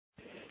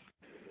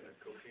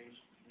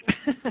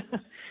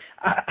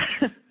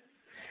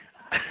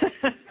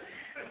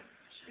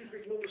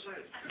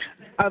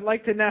I'd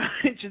like to now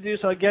introduce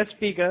our guest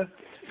speaker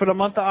for the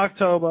month of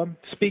October,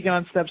 speaking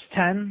on steps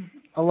 10,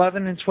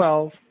 11, and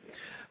 12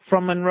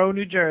 from Monroe,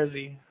 New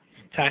Jersey,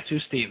 Tattoo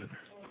Steven.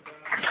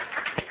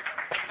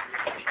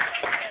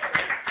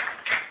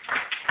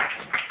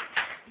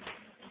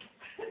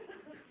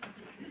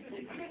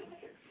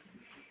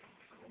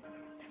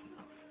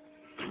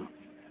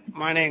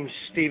 My name's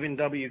Stephen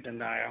W.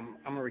 Dendai.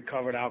 I'm a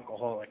recovered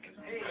alcoholic.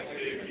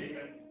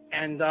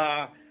 And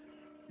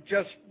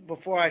just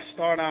before I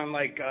start on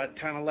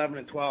 10, 11,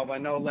 and 12, I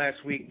know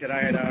last week that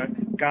I had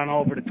gone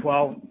over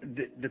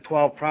the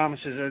 12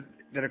 promises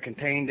that are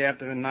contained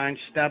after the 9th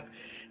step.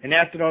 And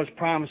after those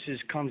promises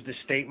comes the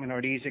statement,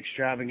 are these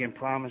extravagant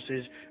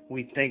promises?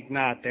 We think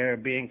not. They're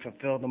being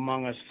fulfilled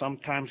among us,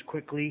 sometimes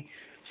quickly,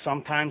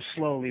 sometimes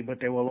slowly,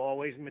 but they will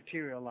always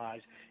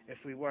materialize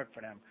if we work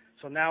for them.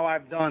 So now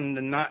I've done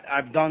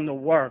the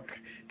work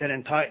that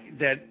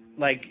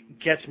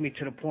gets me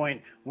to the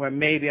point where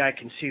maybe I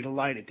can see the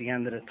light at the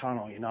end of the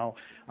tunnel.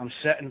 I'm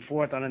setting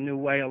forth on a new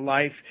way of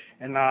life,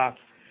 and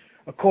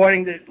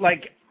according to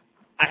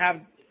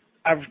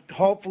I've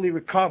hopefully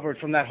recovered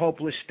from that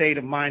hopeless state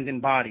of mind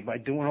and body by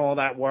doing all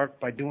that work,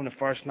 by doing the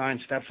first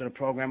 9 steps of the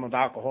program of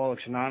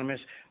Alcoholics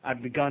Anonymous.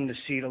 I've begun to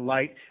see the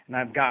light, and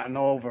I've gotten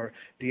over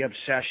the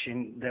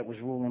obsession that was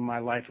ruling my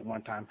life at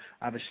one time.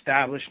 I've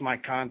started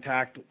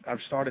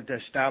to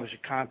establish a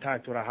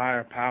contact with a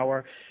higher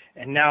power,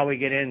 and now we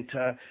get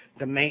into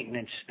the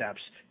maintenance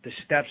steps, the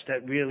steps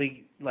that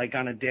really,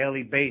 on a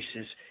daily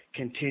basis,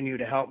 continue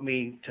to help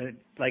me to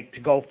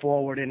go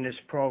forward in this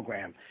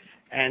program.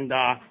 And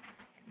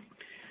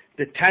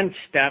the 10th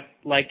step,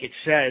 it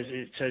says,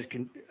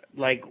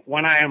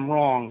 when I am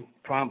wrong,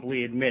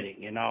 promptly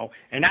admitting,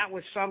 And that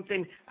was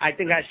something, I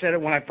think I said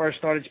it when I first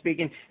started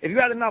speaking. If you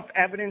had enough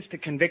evidence to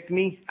convict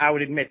me, I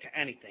would admit to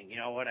anything, you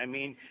know what I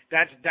mean?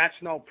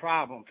 That's no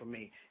problem for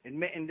me.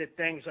 Admitting to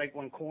things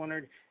when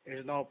cornered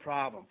is no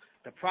problem.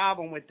 The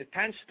problem with the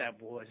 10th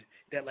step was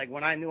that,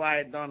 when I knew I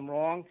had done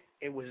wrong,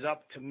 it was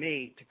up to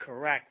me to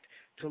correct,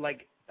 to,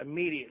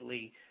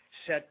 immediately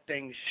set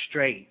things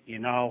straight,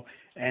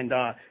 And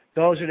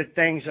those are the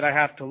things that I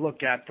have to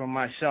look at for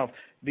myself,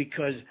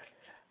 because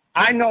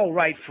I know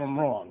right from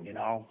wrong,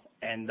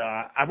 And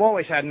I've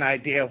always had an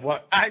idea of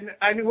what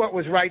I knew what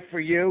was right for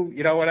you,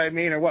 you know what I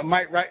mean, or what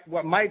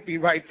might be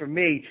right for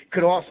me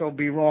could also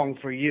be wrong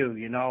for you,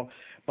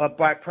 But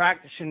by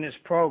practicing this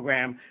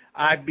program,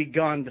 I've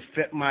begun to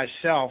fit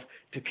myself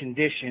to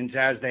conditions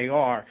as they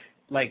are.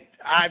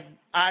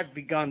 I've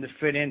begun to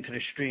fit into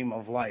the stream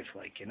of life,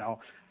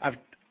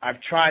 I've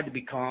tried to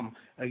become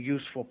a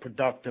useful,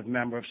 productive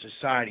member of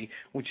society,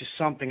 which is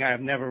something I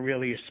have never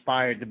really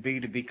aspired to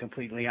be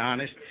completely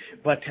honest.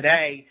 But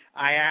today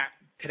I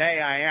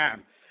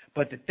am.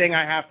 But the thing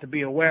I have to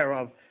be aware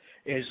of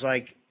is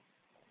I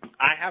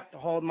have to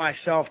hold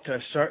myself to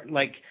a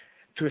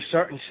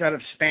certain set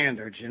of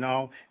standards,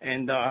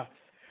 And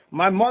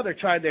my mother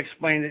tried to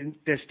explain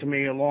this to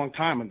me a long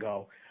time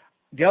ago.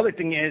 The other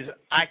thing is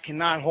I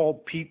cannot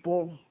hold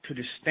people to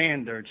the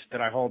standards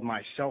that I hold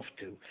myself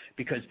to,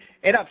 because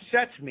it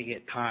upsets me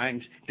at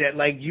times that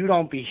you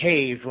don't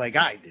behave like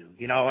I do,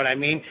 you know what I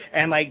mean?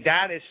 And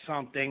that is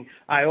something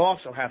I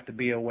also have to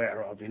be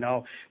aware of,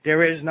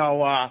 There is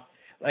no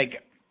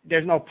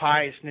there's no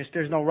piousness,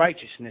 there's no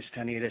righteousness to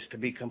any of this, to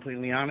be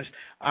completely honest.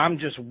 I'm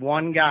just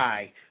one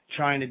guy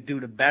trying to do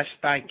the best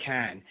I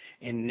can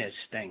in this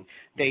thing.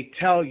 They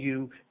tell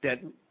you that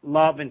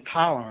love and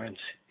tolerance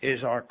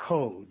is our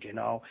code,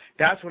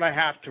 That's what I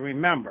have to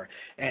remember.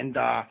 And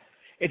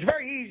it's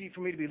very easy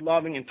for me to be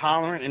loving and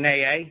tolerant in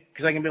AA,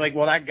 because I can be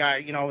well, that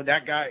guy,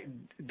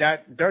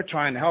 they're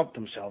trying to help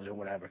themselves or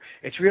whatever.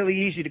 It's really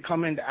easy to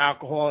come into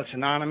Alcoholics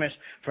Anonymous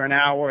for an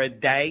hour a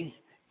day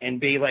and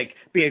be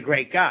a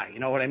great guy, you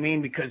know what I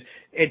mean? Because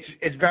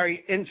it's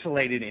very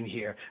insulated in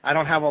here. I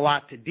don't have a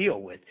lot to deal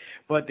with.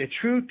 But the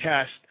true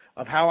test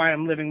of how I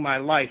am living my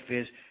life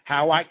is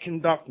how I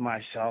conduct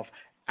myself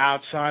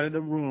outside of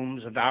the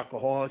rooms of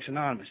Alcoholics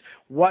Anonymous.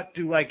 What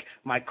do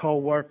my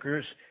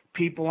coworkers,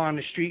 people on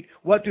the street,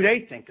 what do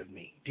they think of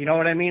me? Do you know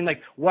what I mean?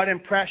 What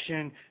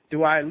impression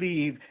do I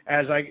leave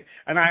and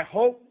I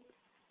hope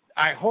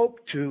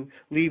to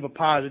leave a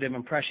positive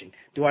impression.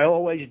 Do I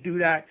always do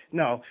that?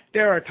 No.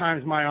 There are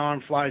times my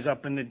arm flies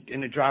up in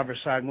the driver's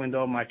side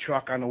window of my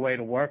truck on the way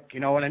to work. You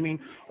know what I mean?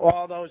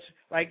 All those,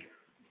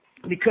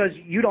 because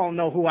you don't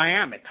know who I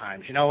am at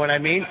times. You know what I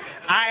mean?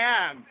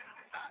 I am.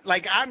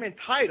 I'm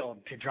entitled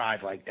to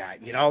drive like that,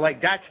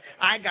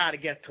 I got to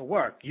get to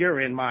work.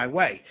 You're in my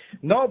way.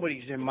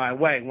 Nobody's in my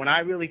way. When I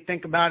really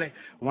think about it,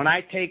 when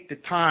I take the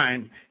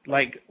time,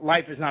 life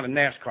is not a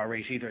NASCAR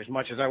race either, as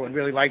much as I would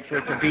really like for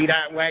it to be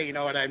that way, you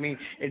know what I mean?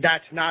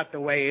 That's not the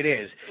way it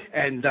is.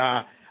 And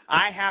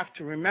I have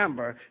to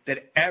remember that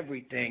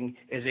everything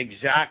is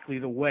exactly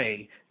the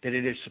way that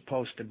it is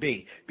supposed to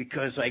be.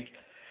 Because,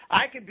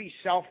 I can be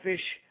selfish,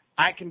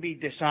 I can be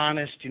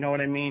dishonest, you know what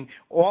I mean?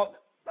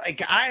 like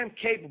I am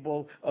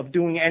capable of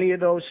doing any of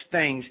those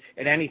things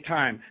at any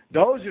time.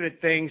 Those are the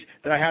things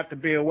that I have to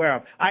be aware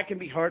of. I can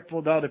be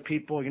hurtful to other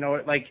people,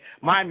 like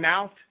my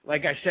mouth,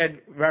 like I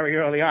said very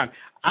early on.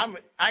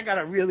 I got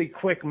a really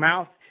quick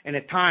mouth, and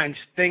at times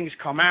things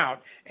come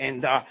out,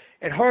 and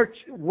it hurts.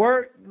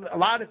 A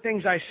lot of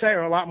things I say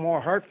are a lot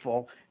more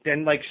hurtful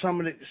than like some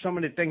of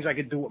the things I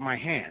could do with my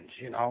hands.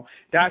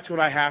 That's what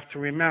I have to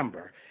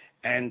remember,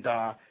 and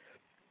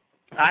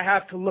I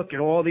have to look at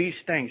all these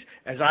things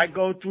as I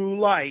go through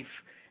life.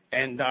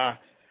 And I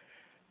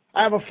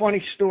have a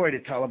funny story to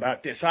tell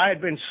about this. I had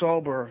been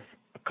sober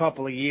a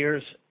couple of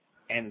years,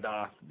 and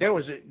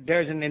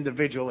there's an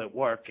individual at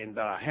work, and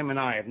him and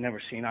I have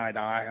never seen eye to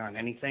eye on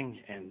anything.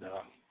 And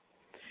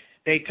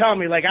they tell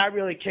me, like, I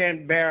really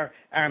can't bear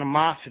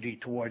animosity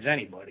towards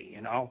anybody,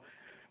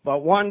 But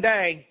one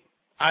day,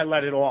 I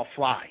let it all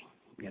fly,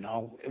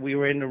 We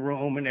were in the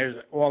room, and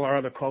there's all our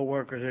other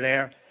coworkers are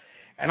there.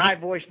 And I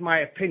voiced my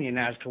opinion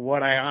as to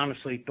what I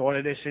honestly thought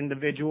of this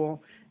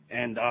individual.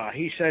 And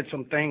he said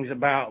some things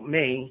about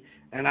me.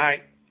 And I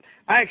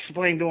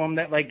explained to him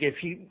that, like, if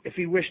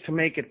he wished to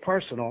make it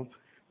personal,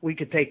 we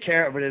could take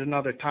care of it at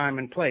another time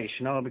and place,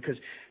 because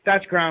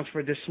that's grounds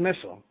for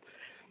dismissal.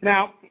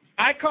 Now,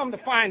 I come to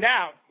find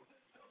out,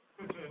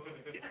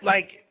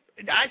 like,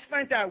 I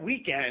spent that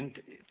weekend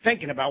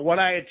thinking about what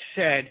I had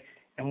said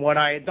and what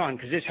I had done,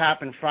 because this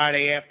happened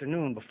Friday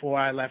afternoon before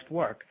I left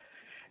work.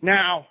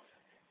 Now,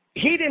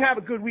 he didn't have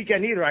a good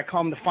weekend either, I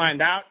come to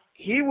find out.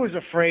 He was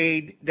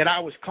afraid that I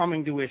was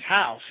coming to his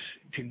house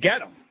to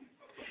get him.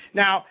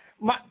 Now,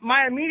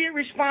 my immediate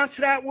response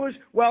to that was,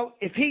 well,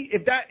 if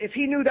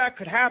he knew that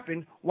could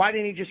happen, why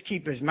didn't he just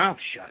keep his mouth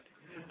shut?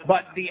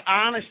 But the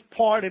honest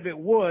part of it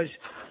was,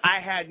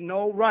 I had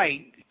no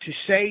right to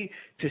say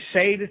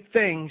the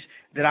things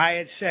that I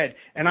had said.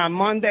 And on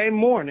Monday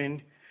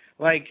morning,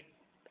 like,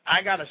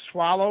 I got to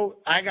swallow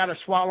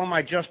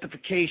my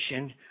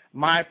justification,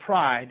 my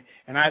pride,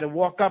 and I had to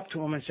walk up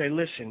to him and say,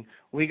 listen,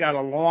 we got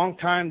a long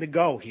time to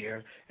go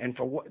here, and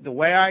for the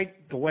way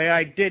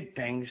I did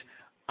things,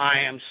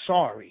 I am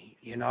sorry,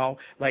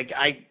 Like,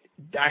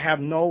 I have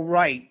no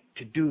right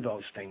to do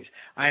those things.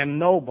 I am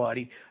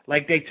nobody.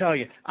 Like they tell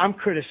you, I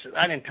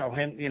didn't tell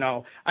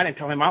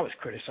him I was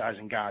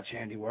criticizing God's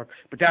handiwork,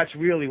 but that's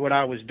really what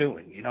I was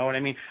doing, you know what I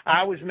mean?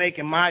 I was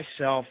making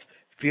myself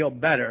feel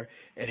better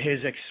at his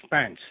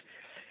expense.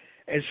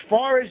 As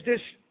far as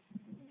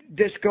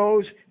this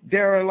goes,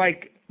 there are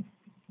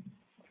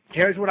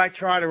here's what I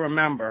try to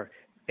remember.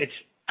 It's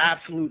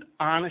absolute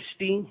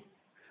honesty,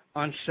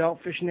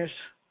 unselfishness,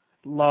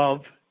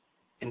 love,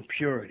 and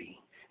purity.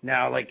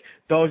 Now,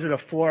 those are the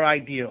 4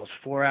 ideals,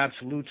 4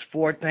 absolutes,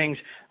 4 things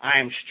I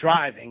am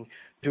striving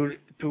through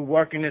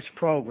working this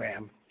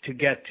program to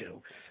get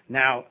to.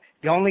 Now,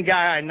 the only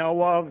guy I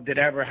know of that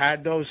ever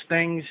had those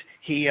things,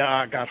 he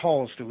got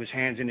holes through his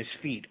hands and his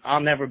feet.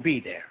 I'll never be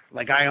there.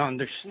 I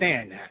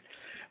understand that.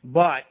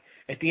 But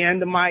at the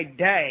end of my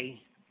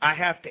day, I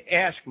have to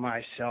ask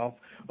myself,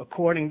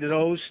 according to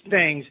those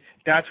things,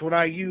 that's what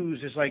I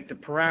use as the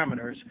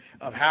parameters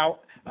of how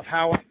I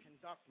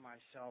conduct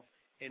myself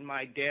in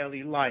my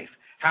daily life.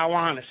 How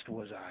honest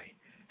was I?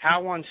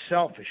 How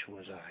unselfish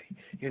was I?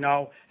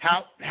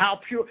 How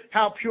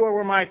pure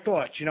were my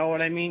thoughts? You know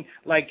what I mean?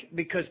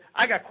 Because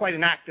I got quite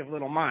an active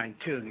little mind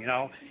too,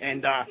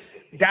 and I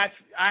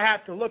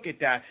have to look at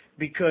that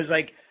because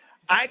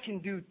I can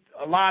do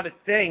a lot of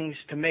things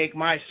to make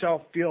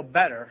myself feel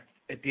better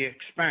at the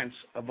expense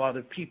of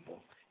other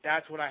people.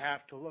 That's what I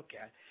have to look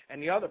at.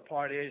 And the other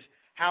part is,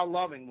 how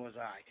loving was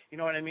I? You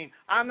know what I mean?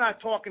 I'm not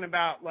talking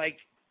about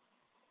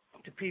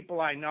to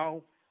people I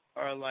know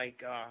or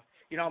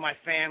my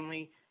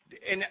family.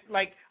 And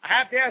I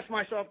have to ask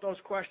myself those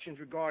questions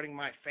regarding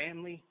my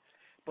family,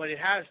 but it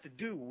has to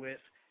do with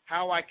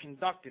how I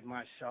conducted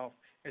myself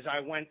as I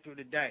went through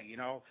the day.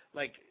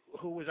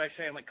 Who was I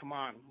saying? Come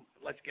on,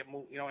 let's get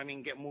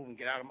moving. Get moving,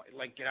 get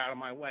out of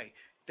my way.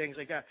 Things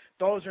like that.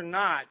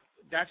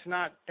 That's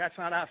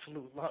not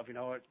absolute love.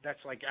 That's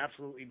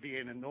absolutely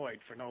being annoyed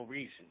for no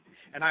reason.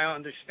 And I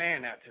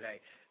understand that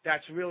today.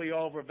 That's really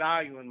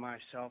overvaluing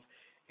myself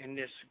in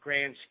this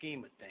grand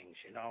scheme of things,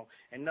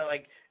 And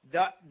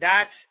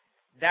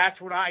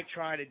that's what I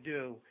try to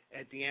do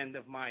at the end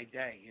of my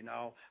day,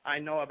 I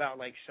know about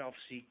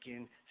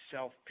self-seeking,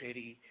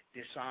 self-pity,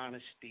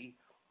 dishonesty,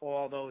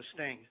 all those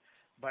things.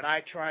 But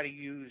I try to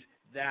use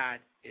that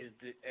as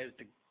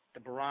the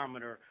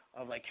barometer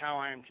of how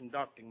I am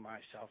conducting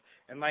myself.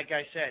 And like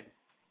I said,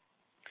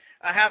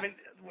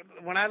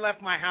 when I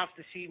left my house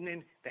this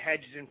evening, the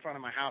hedges in front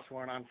of my house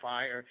weren't on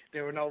fire.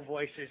 There were no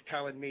voices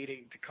telling me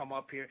to come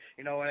up here.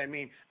 You know what I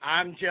mean?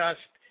 I'm just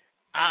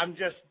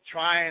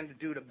trying to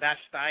do the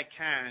best I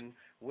can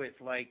with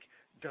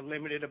the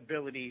limited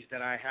abilities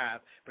that I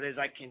have. But as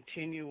I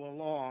continue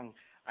along,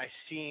 I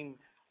seem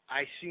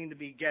to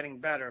be getting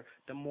better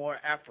the more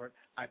effort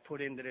I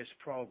put into this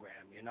program,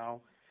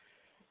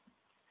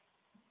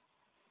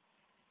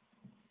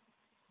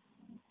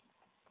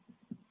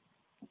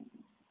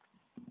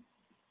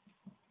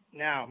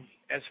 Now,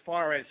 as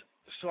far as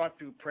sought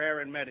through prayer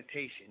and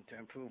meditation to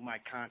improve my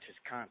conscious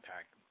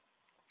contact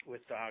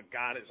with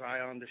God as I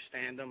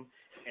understand Him,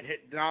 and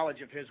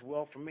knowledge of His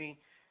will for me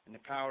and the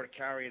power to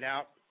carry it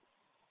out.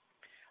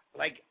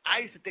 Like, I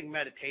used to think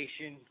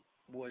meditation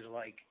was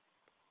like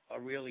a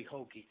really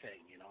hokey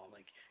thing, you know,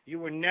 like you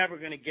were never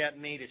going to get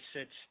me to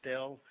sit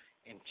still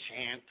and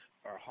chant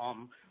or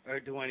hum or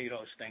do any of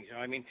those things. You know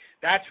what I mean?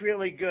 That's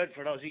really good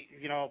for those,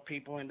 you know,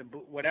 people in the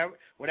whatever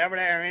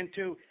they're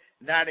into.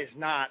 That is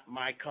not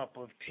my cup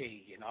of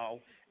tea, you know.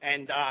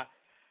 And I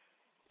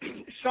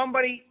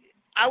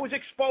was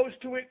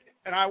exposed to it,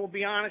 and I will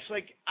be honest,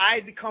 like, I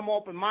had become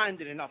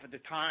open-minded enough at the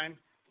time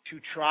to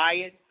try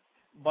it,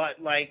 but,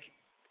 like,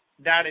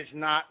 that is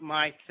not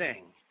my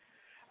thing.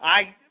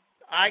 I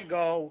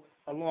go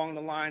along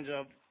the lines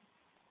of,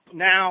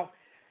 now,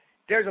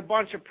 there's a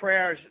bunch of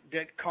prayers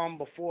that come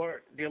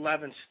before the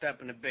 11th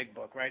step in the big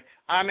book, right?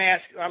 I'm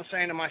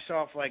saying to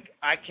myself, like,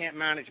 I can't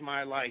manage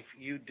my life.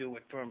 You do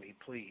it for me,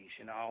 please,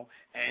 you know.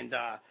 And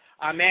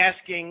I'm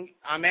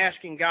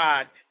asking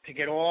God to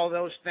get all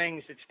those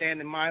things that stand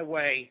in my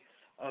way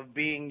of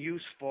being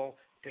useful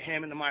to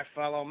Him and to my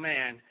fellow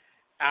man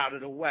out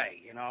of the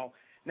way, you know.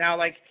 Now,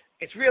 like,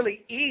 it's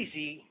really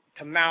easy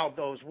to mouth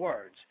those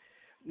words.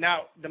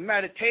 Now, the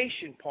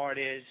meditation part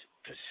is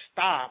to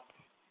stop,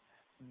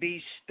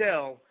 be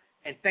still,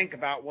 and think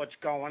about what's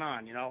going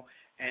on, you know.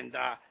 And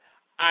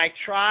I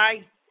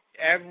try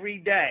every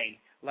day,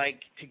 like,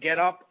 to get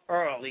up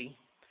early,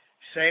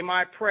 say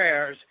my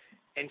prayers,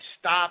 and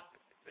stop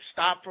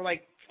for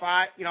like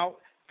 5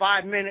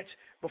 minutes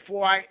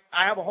before I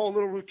have a whole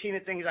little routine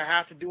of things I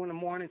have to do in the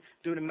morning,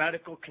 due to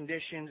medical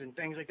conditions and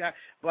things like that.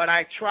 But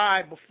I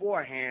try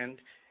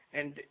beforehand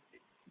and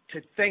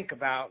to think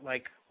about,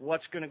 like,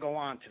 what's going to go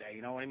on today,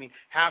 you know what I mean?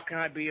 How can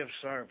I be of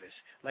service?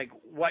 Like,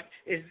 what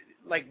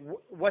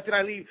did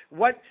I leave?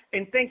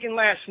 In thinking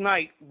last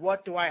night,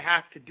 what do I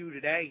have to do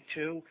today,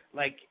 too?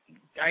 Like,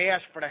 I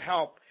asked for the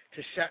help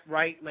to set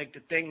right, like,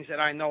 the things that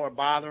I know are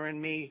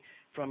bothering me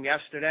from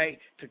yesterday,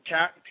 to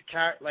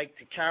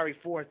carry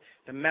forth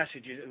the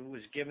messages that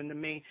was given to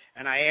me,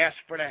 and I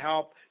asked for the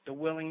help, the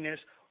willingness,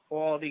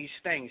 all these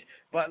things.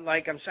 But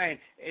like I'm saying,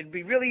 it'd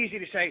be really easy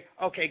to say,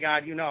 okay,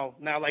 God, you know,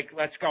 now, like,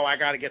 let's go. I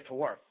got to get to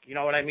work. You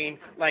know what I mean?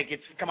 Like,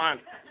 come on.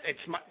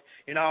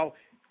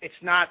 It's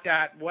not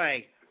that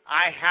way.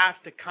 I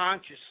have to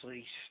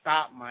consciously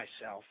stop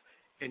myself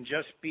and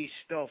just be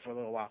still for a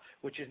little while,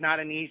 which is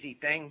not an easy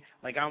thing.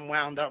 Like, I'm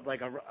wound up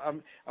like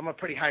I'm a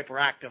pretty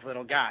hyperactive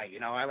little guy. You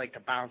know, I like to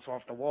bounce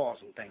off the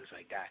walls and things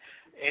like that.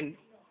 And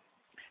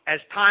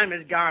as time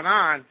has gone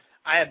on,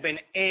 I have been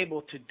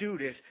able to do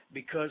this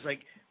because,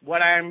 like,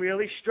 what I am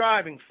really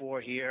striving for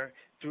here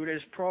through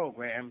this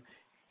program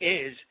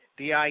is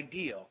the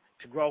ideal,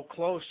 to grow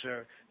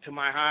closer to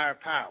my higher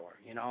power,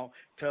 you know,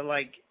 to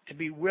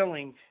be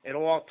willing at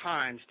all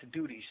times to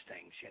do these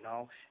things, you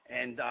know.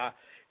 And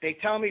they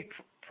tell me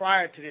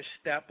prior to this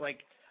step,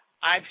 like,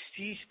 I've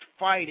ceased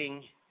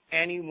fighting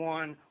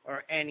anyone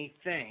or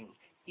anything,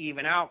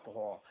 even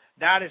alcohol.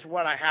 That is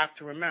what I have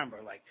to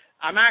remember. Like,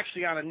 I'm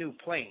actually on a new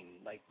plane.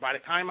 Like, by the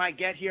time I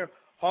get here,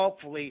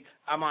 hopefully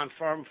I'm on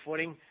firm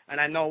footing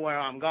and I know where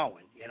I'm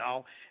going, you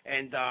know.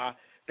 And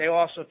they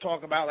also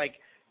talk about, like,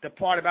 the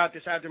part about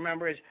this I have to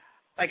remember is,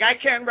 like, I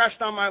can't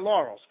rest on my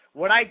laurels.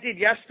 What I did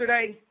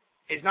yesterday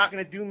is not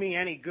going to do me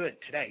any good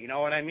today, you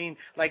know what I mean?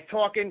 Like,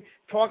 talking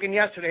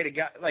yesterday to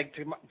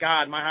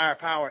God, my higher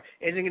power,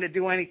 isn't going to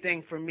do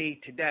anything for me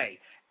today.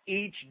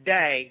 Each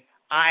day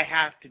I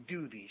have to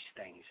do these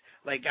things.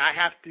 Like, I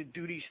have to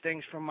do these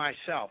things for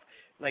myself,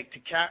 like, to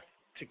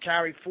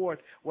carry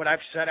forth what I've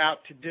set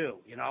out to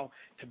do, you know,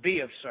 to be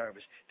of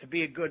service, to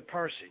be a good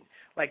person.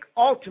 Like,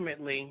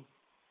 ultimately,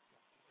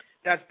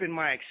 that's been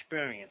my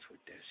experience with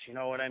this, you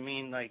know what I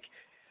mean? Like,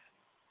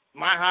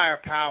 my higher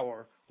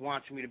power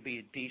wants me to be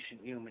a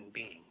decent human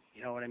being,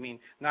 you know what I mean?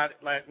 Not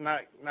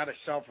a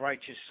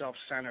self-righteous,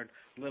 self-centered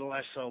little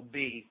SOB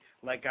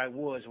like I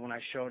was when I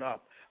showed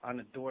up on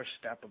the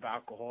doorstep of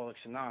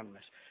Alcoholics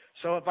Anonymous.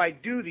 So if I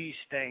do these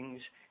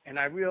things and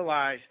I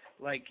realize,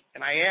 like,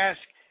 and I ask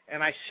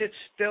and I sit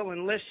still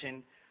and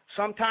listen,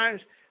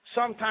 sometimes,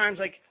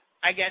 like,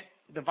 I get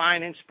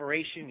divine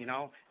inspiration, you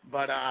know,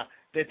 but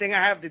the thing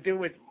I have to do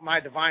with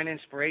my divine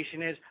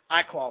inspiration is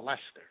I call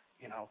Lester,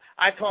 you know.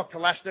 I talk to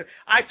Lester.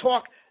 I'm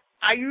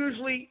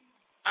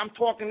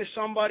talking to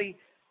somebody,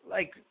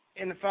 like,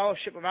 in the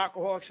Fellowship of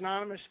Alcoholics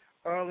Anonymous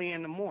early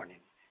in the morning,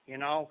 you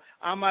know.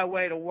 On my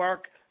way to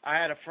work, I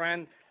had a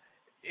friend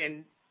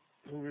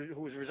who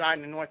was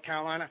residing in North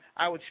Carolina.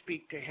 I would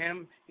speak to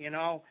him, you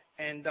know,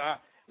 and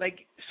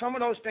like, some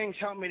of those things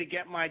help me to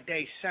get my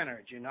day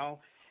centered, you know.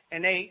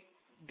 And they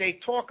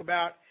talk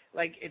about,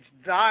 like, it's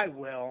thy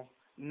will,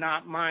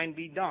 not mine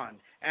be done.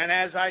 And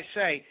as I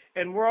say,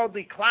 in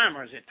worldly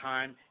clamors at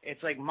times,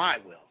 it's like my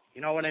will.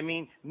 You know what I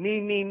mean? Me.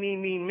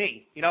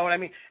 You know what I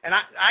mean? And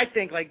I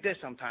think like this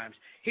sometimes.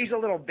 he's a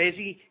little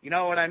busy, you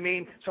know what I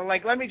mean? So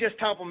like, let me just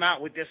help him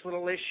out with this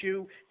little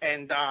issue,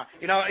 and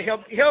you know,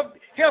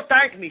 he'll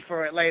thank me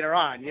for it later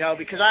on, you know,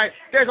 because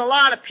there's a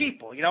lot of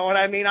people, you know what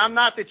I mean? I'm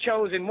not the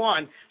chosen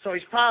one, so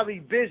he's probably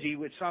busy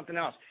with something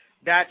else.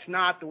 That's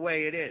not the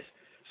way it is.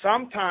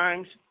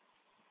 Sometimes,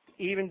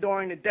 even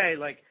during the day,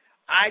 like,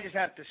 I just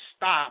have to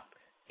stop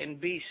and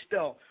be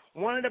still.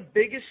 One of the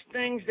biggest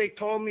things they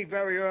told me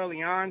very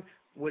early on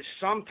was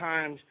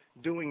sometimes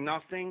doing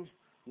nothing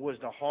was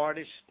the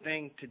hardest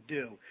thing to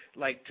do.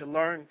 Like, to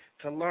learn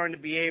to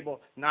be able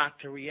not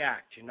to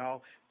react, you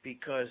know,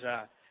 because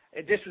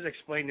this was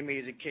explained to me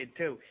as a kid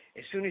too.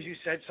 As soon as you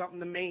said something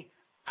to me,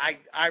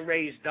 I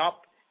raised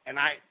up and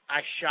I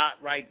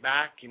shot right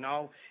back, you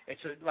know.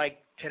 It's like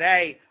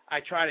today I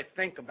try to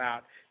think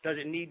about, does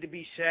it need to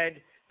be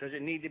said? Does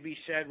it need to be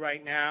said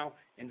right now?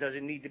 And does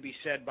it need to be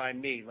said by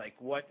me? Like,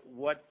 why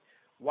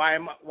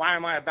am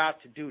I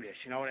about to do this?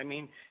 You know what I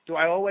mean? Do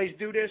I always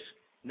do this?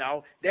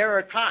 No. There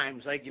are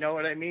times, like, you know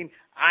what I mean?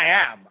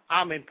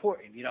 I'm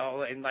important, you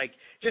know, and like,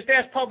 just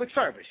ask public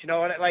service, you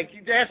know, like,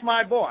 ask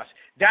my boss.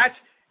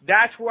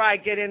 That's where I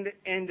get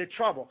into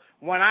trouble.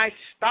 When I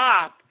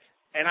stop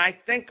and I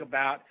think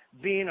about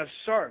being of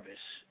service,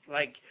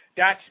 like,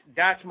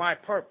 that's my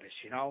purpose,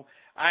 you know.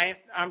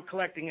 I'm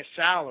collecting a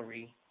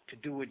salary to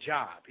do a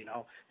job, you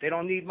know. They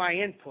don't need my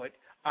input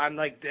on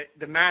like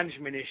the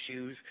management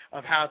issues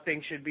of how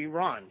things should be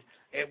run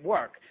at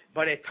work.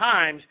 But at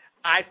times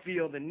I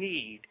feel the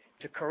need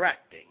to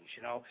correct things,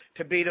 you know,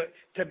 to be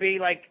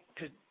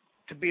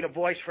the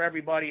voice for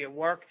everybody at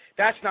work.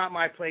 That's not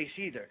my place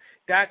either.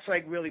 That's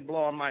like really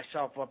blowing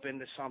myself up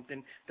into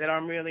something that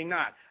I'm really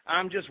not.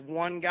 I'm just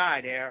one guy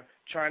there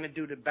trying to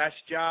do the best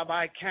job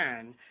I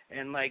can,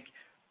 and like,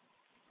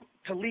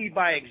 to lead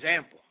by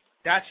example.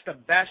 That's the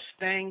best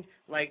thing.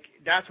 Like,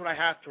 that's what I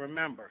have to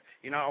remember,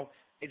 you know.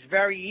 It's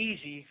very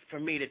easy for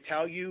me to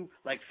tell you,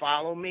 like,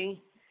 follow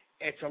me.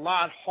 It's a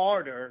lot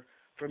harder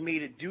for me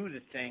to do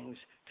the things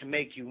to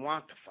make you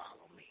want to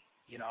follow me,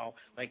 you know.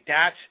 Like,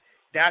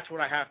 that's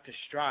what I have to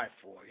strive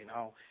for, you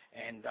know.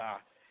 And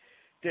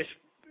this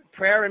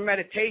prayer and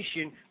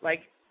meditation,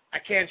 like, I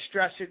can't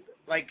stress it,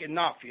 like,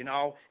 enough, you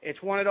know.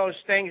 It's one of those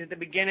things at the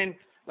beginning,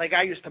 like,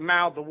 I used to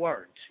mouth the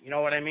words, you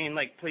know what I mean?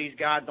 Like, please,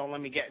 God, don't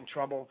let me get in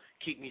trouble.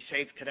 Keep me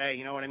safe today,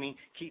 you know what I mean?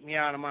 Keep me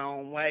out of my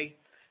own way.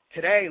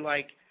 Today,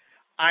 like,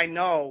 I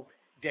know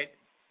that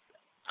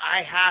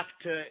I have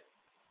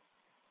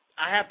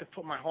to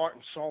put my heart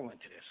and soul into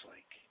this,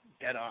 like,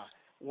 that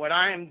what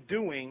I am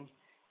doing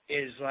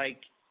is, like,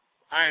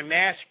 I am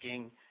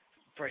asking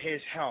for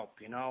his help,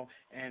 you know.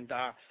 And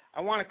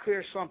I want to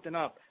clear something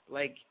up.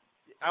 Like,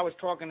 I was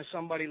talking to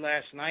somebody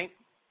last night.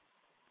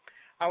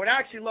 I would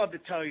actually love to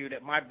tell you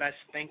that my best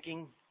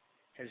thinking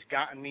has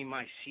gotten me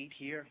my seat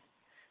here.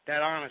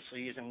 That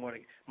honestly isn't what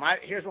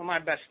here's what my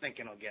best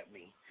thinking will get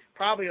me.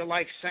 Probably a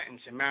life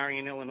sentence in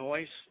Marion,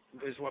 Illinois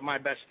is what my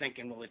best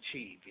thinking will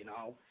achieve, you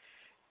know.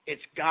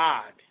 It's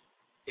God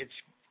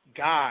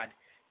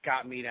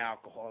got me to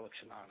Alcoholics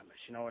Anonymous,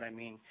 you know what I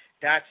mean?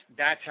 That's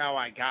how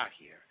I got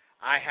here.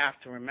 I have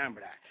to remember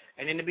that.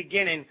 And in the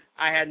beginning,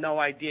 I had no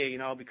idea, you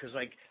know, because,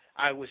 like,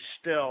 I was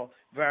still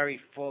very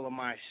full of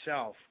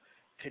myself.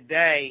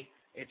 Today,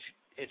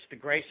 it's the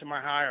grace of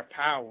my higher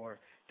power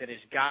that has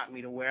got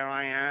me to where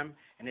I am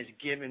and has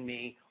given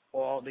me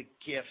all the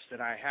gifts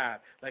that I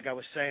have. Like I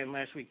was saying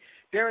last week,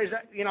 there is,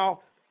 you know,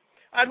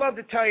 I'd love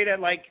to tell you that,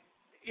 like,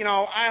 you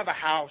know, I have a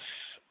house,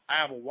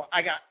 I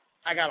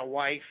got a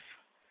wife,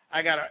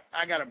 I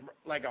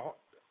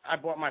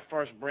bought my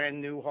first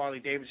brand new Harley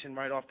Davidson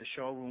right off the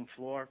showroom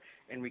floor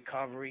in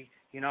recovery,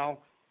 you know.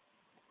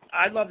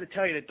 I'd love to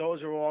tell you that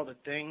those are all the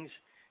things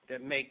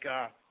that make,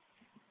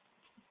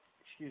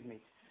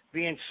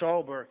 being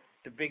sober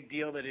the big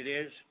deal that it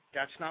is.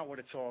 That's not what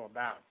it's all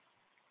about.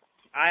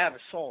 I have a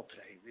soul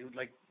today,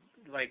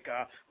 like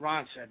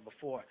Ron said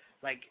before.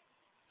 Like,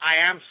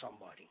 I am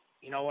somebody.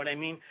 You know what I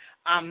mean?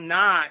 I'm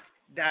not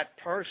that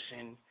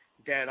person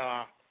that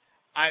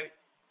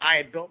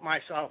I built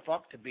myself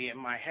up to be in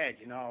my head.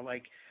 You know,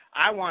 like,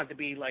 I wanted to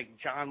be like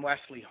John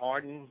Wesley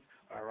Hardin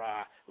or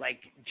like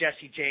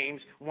Jesse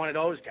James, one of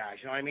those guys.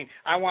 You know what I mean?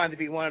 I wanted to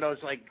be one of those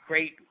like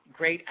great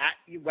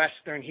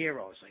Western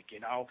heroes. Like, you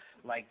know,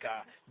 like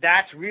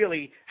that's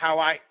really how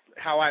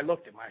I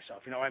looked at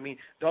myself. You know what I mean?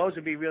 Those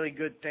would be really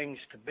good things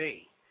to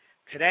be.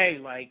 Today,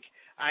 like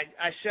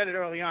I said it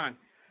early on,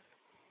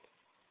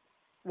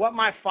 what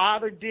my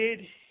father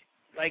did,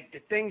 like the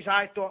things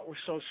I thought were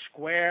so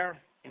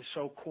square and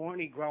so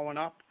corny growing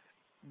up,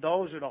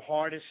 those are the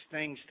hardest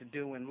things to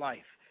do in life.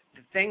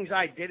 The things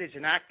I did as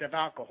an active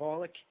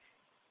alcoholic,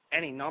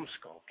 any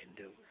numbskull can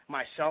do,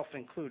 myself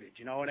included.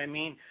 You know what I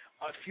mean?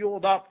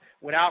 Fueled up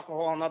with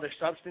alcohol and other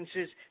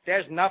substances,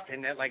 there's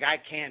nothing that like I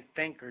can't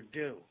think or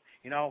do.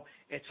 You know,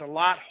 it's a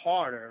lot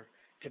harder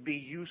to be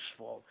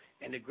useful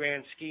in the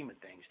grand scheme of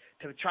things,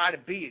 to try to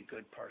be a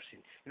good person.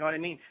 You know what I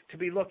mean? To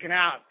be looking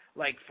out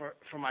like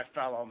for my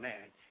fellow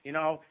man. You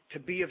know, to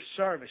be of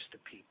service to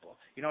people.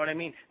 You know what I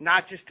mean?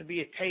 Not just to be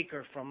a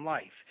taker from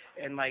life.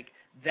 And like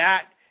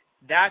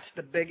that's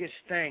the biggest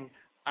thing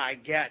I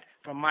get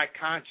from my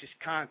conscious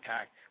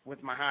contact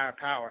with my higher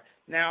power.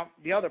 Now,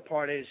 the other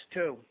part is,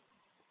 too,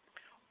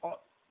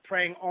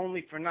 praying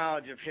only for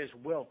knowledge of His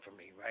will for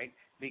me, right?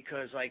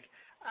 Because, like,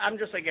 I'm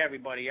just like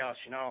everybody else,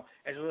 you know.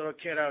 As a little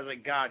kid, I was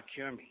like, God,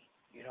 cure me.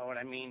 You know what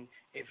I mean?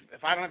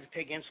 If I don't have to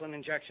take insulin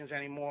injections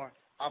anymore,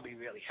 I'll be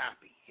really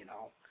happy, you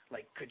know.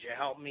 Like, could you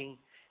help me?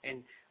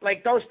 And,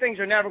 like, those things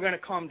are never going to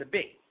come to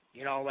be.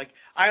 You know, like,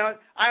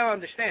 I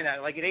understand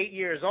that. Like, at 8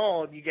 years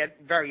old, you get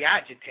very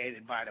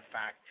agitated by the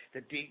fact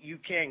that you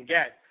can't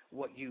get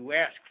what you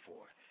ask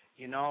for,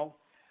 you know.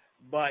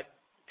 But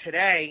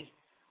today,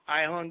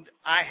 I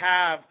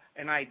have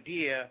an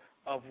idea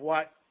of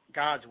what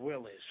God's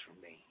will is for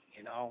me,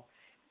 you know.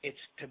 It's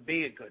to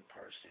be a good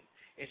person.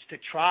 It's to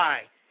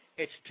try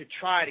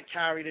to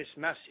carry this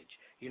message,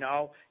 you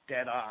know,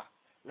 that,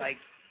 like,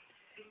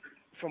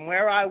 from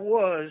where I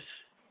was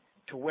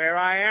to where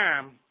I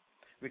am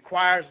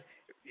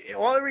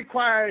all it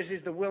requires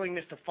is the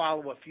willingness to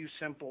follow a few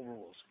simple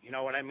rules. You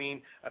know what I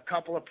mean? A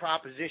couple of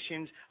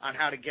propositions on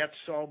how to get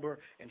sober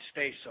and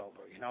stay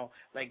sober, you know?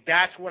 Like,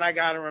 that's what I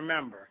got to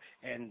remember,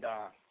 and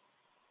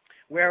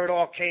where it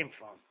all came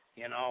from,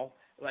 you know?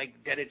 Like,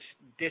 that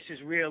this is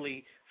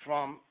really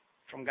from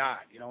God,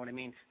 you know what I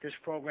mean? This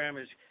program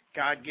is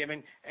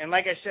God-given, and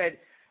like I said,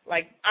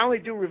 like, I only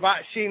do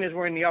seeing as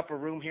we're in the upper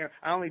room here,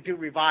 I only do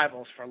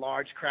revivals for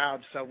large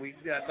crowds, so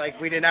I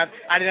didn't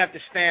have to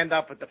stand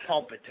up at the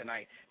pulpit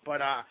tonight.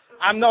 But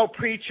I'm no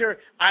preacher.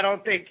 I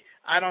don't think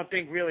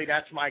really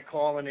that's my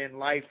calling in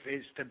life,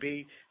 is to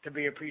be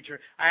a preacher.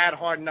 I had a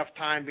hard enough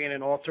time being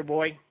an altar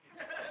boy.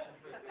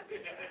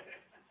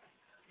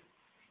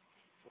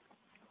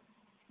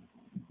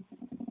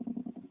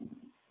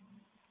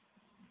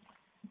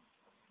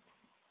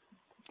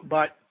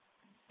 But,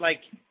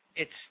 like,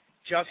 it's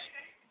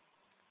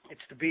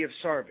to be of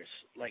service.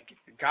 Like,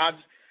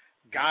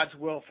 God's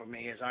will for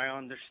me, as I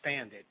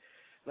understand it.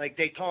 Like,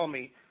 they told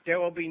me, there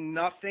will be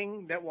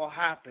nothing that will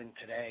happen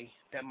today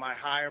that my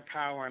higher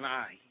power and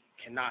I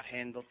cannot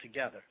handle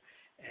together.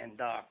 And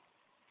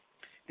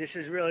this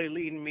is really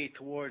leading me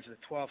towards the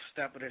 12th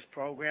step of this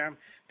program.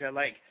 That,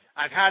 like,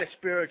 I've had a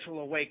spiritual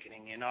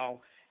awakening, you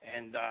know,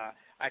 and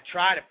I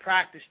try to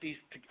practice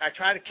I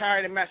try to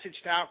carry the message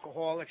to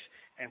alcoholics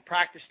and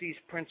practice these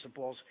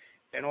principles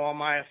in all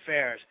my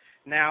affairs.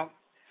 Now,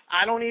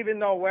 I don't even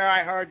know where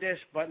I heard this,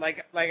 but like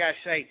I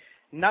say,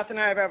 nothing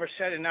I've ever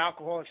said in an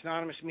Alcoholics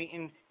Anonymous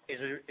meeting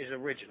is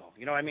original.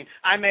 You know what I mean?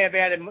 I may have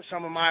added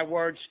some of my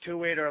words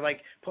to it or, like,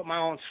 put my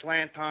own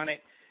slant on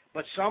it,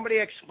 but somebody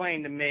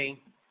explained to me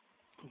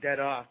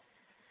that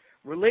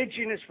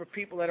religion is for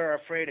people that are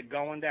afraid of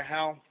going to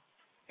hell,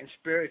 and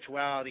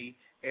spirituality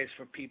is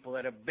for people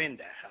that have been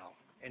to hell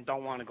and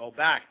don't want to go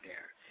back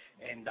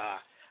there. And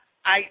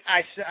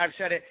I've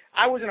said it.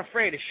 I wasn't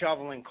afraid of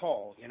shoveling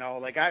coal. You know,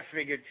 like, I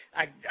figured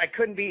I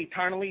couldn't be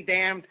eternally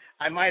damned.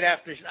 I may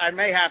have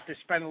to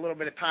spend a little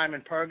bit of time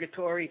in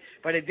purgatory,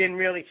 but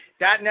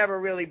that never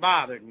really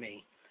bothered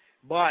me.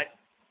 But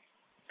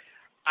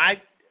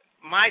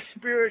my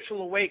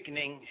spiritual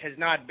awakening has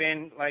not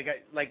been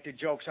like the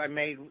jokes I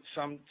made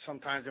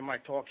sometimes in my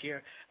talk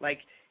here. Like,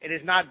 it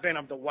has not been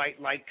of the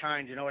white light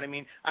kind, you know what I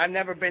mean? I've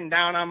never been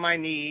down on my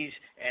knees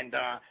and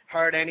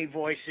heard any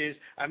voices.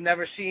 I've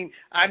never seen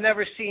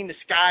the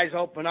skies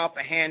open up,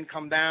 a hand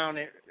come down,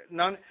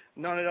 none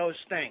of those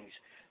things.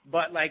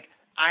 But, like,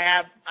 I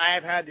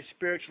have had the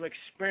spiritual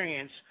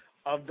experience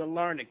of the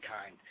learned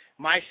kind.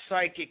 My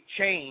psychic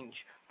change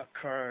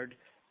occurred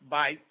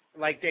by,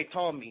 like they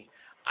told me,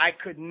 I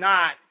could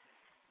not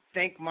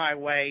think my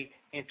way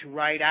into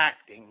right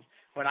acting,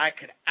 but I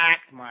could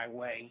act my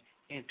way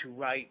into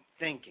right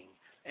thinking.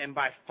 And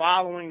by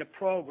following the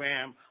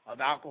program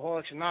of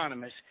Alcoholics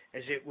Anonymous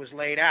as it was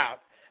laid out,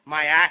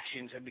 my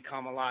actions have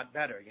become a lot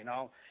better, you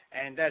know.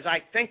 And as I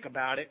think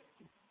about it,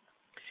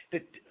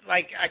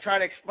 like, I try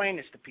to explain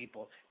this to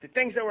people. The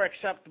things that were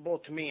acceptable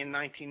to me in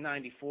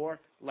 1994,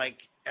 like,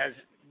 as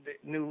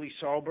newly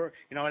sober,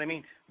 you know what I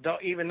mean?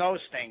 Even those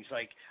things,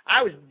 like,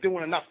 I was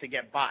doing enough to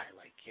get by,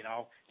 like, you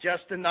know,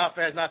 just enough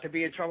as not to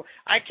be in trouble.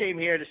 I came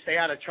here to stay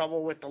out of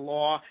trouble with the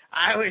law.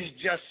 I was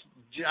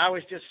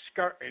just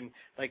skirting,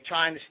 like,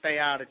 trying to stay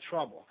out of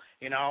trouble,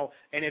 you know.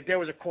 And if there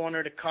was a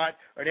corner to cut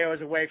or there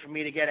was a way for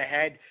me to get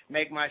ahead,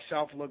 make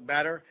myself look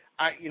better,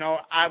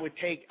 I would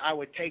take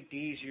the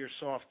easier,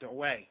 softer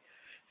way.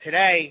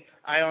 Today,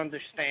 I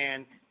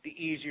understand the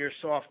easier,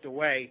 softer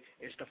way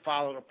is to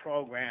follow the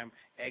program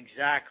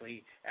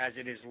exactly as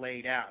it is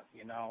laid out,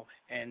 you know.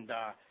 And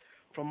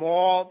from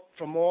all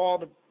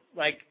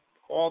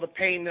the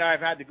pain that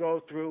I've had to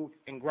go through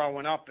in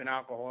growing up in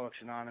Alcoholics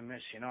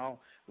Anonymous, you know,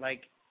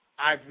 like,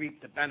 I've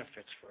reaped the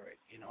benefits for it,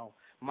 you know.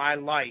 My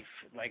life,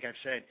 like I've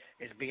said,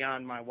 is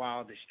beyond my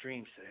wildest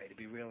dreams today, to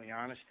be really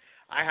honest.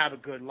 I have a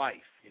good life,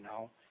 you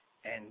know.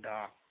 And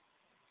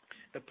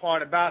the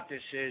part about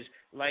this is,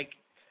 like,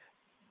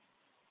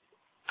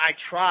 I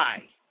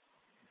try.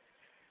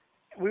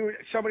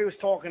 Somebody was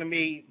talking to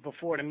me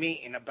before the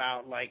meeting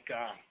about, like,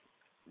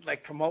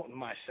 like promoting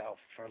myself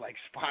for like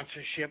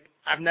sponsorship.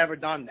 I've never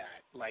done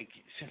that. Like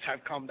since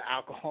I've come to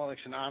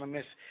Alcoholics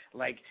Anonymous,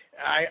 like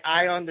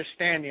I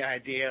understand the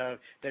idea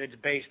that it's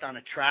based on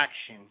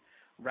attraction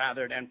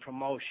rather than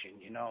promotion,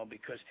 you know,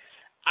 because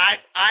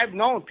I've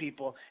known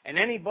people, and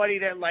anybody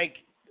that like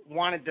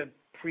wanted to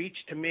preach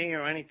to me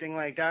or anything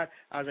like that,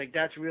 I was like,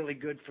 that's really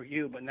good for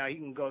you, but now you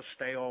can go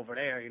stay over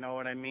there, you know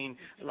what I mean?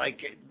 Like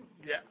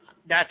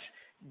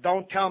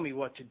don't tell me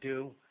what to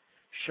do,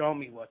 show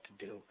me what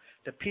to do.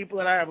 The people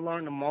that I have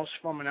learned the most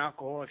from in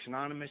Alcoholics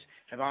Anonymous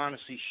have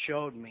honestly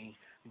showed me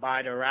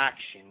by their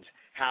actions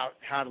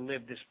how to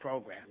live this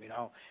program, you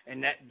know,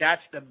 and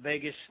that's the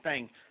biggest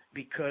thing,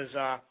 because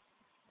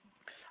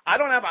I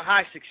don't have a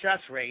high success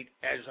rate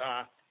as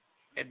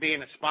at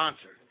being a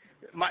sponsor.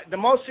 The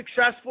most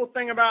successful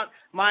thing about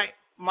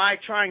my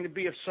trying to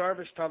be of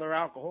service to other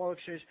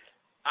alcoholics is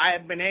I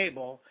have been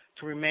able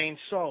to remain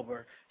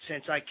sober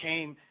since I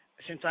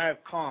have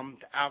come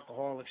to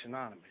Alcoholics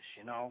Anonymous,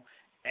 you know,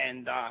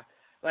 and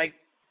like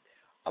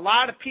a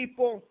lot of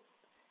people,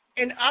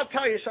 and I'll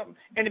tell you something.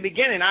 In the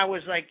beginning, I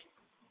was like,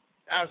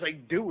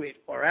 do it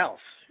or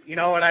else, you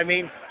know what I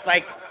mean?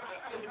 Like,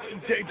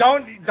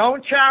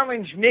 don't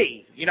challenge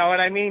me, you know what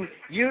I mean?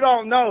 You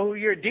don't know who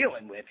you're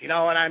dealing with, you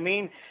know what I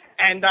mean?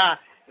 And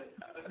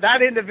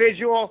that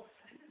individual,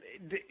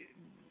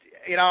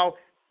 you know,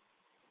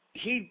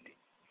 he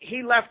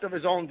left of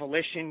his own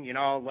volition, you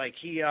know, like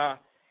he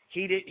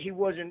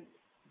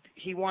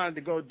wanted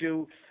to go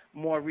do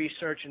more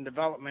research and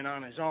development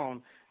on his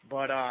own,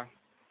 but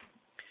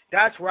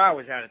that's where I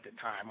was at the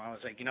time. I was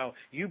like, you know,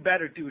 you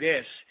better do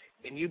this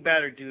and you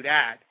better do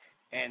that,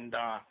 and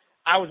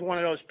I was one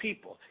of those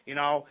people, you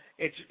know.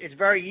 It's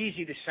very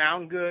easy to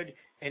sound good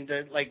and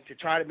to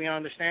try to be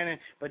understanding,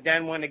 but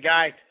then when the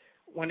guy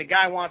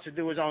wants to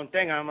do his own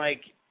thing, I'm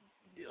like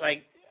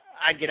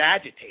I'd get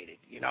agitated,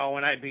 you know,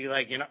 and I'd be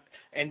like, you know,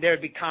 and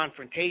there'd be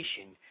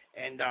confrontation,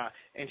 and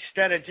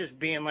instead of just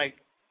being like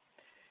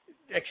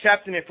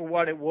accepting it for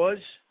what it was,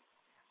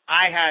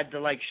 I had to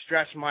like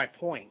stress my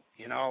point,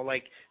 you know,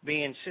 like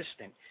be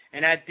insistent,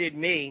 and that did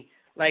me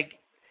like.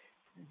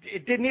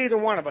 It did neither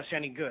one of us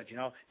any good, you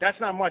know. That's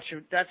not much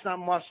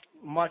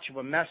of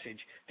a message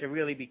to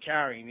really be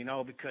carrying, you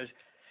know, because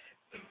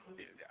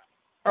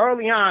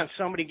early on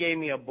somebody gave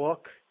me a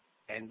book,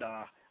 and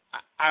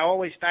I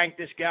always thank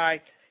this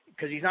guy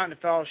because he's not in the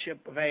fellowship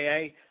of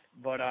AA,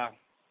 but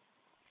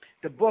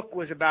the book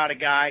was about a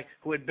guy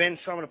who had been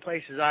some of the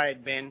places I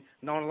had been,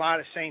 known a lot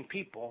of same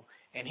people,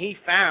 and he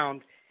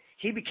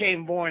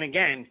became born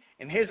again,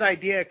 and his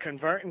idea of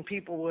converting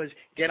people was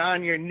get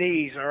on your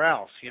knees or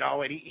else, you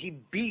know. And he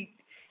beat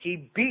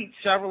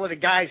several of the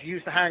guys he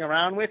used to hang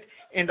around with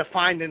into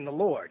finding the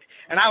Lord.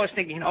 And I was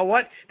thinking, you know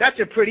what? That's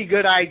a pretty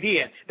good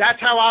idea. That's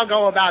how I'll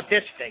go about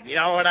this thing. You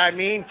know what I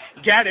mean?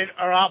 Get it,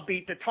 or I'll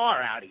beat the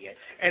tar out of you.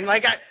 And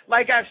like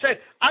I've said,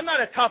 I'm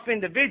not a tough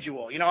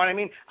individual. You know what I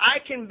mean? I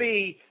can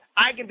be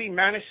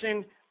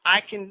menacing.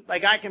 I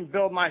can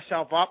build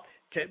myself up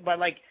but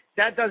like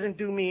that doesn't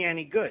do me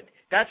any good.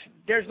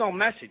 There's no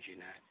message in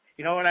that.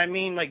 You know what I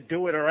mean? Like,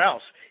 do it or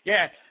else.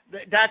 Yeah,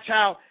 that's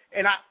how,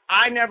 and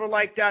I never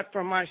liked that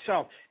for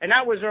myself. And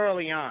that was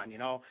early on, you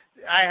know.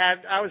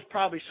 I was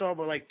probably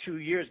sober like 2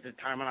 years at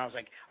the time, and I was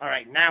like, all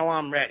right, now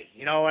I'm ready.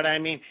 You know what I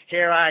mean?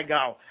 Here I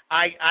go.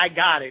 I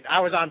got it.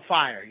 I was on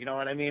fire. You know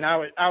what I mean? I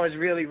was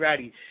really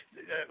ready.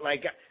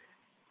 Like,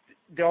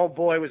 the old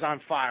boy was on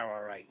fire,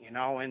 all right, you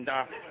know, and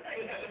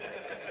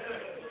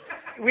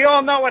we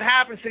all know what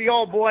happens to the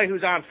old boy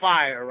who's on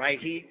fire, right?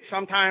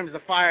 Sometimes the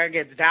fire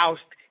gets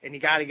doused, and you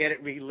got to get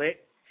it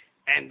relit.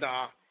 And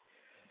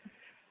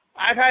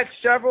I've had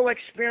several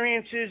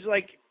experiences.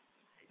 Like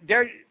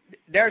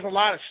there's a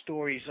lot of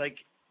stories. Like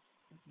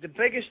the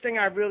biggest thing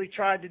I've really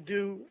tried to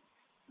do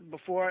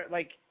before,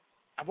 like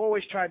I've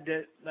always tried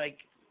to like.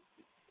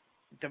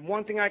 The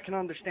one thing I can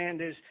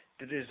understand is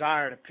the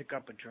desire to pick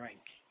up a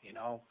drink. You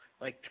know,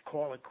 like to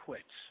call it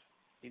quits.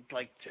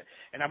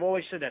 And I've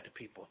always said that to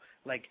people.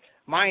 Like,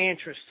 my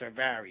interests are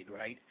varied,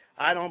 right?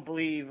 I don't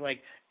believe,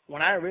 like,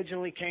 when I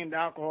originally came to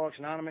Alcoholics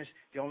Anonymous,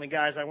 the only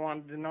guys I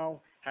wanted to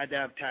know had to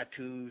have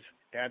tattoos,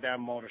 they had to have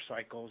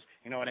motorcycles,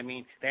 you know what I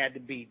mean? They had to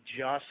be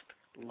just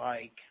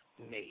like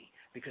me,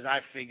 because I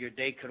figured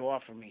they could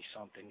offer me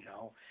something, you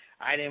know?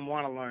 I didn't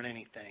want to learn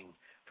anything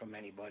from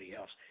anybody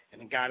else.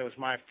 And the guy that was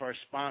my first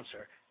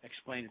sponsor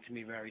explained it to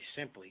me very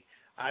simply.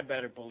 I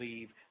better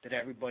believe that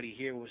everybody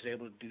here was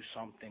able to do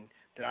something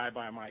that I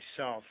by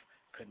myself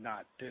could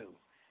not do.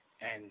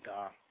 And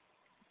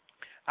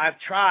I've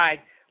tried,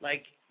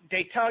 like,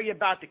 they tell you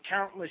about the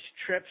countless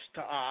trips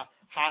to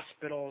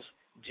hospitals,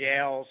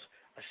 jails,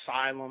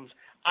 asylums.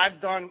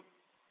 I've done,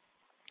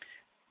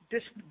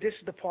 this is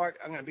the part,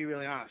 I'm going to be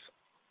really honest.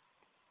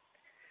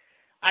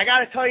 I got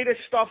to tell you this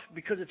stuff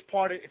because it's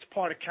part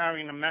of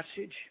carrying a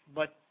message,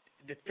 but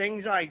the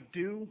things I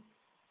do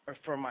are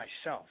for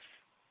myself.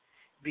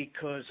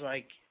 Because,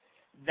 like,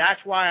 that's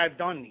why I've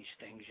done these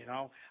things, you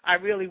know. I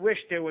really wish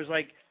there was,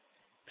 like,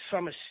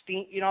 some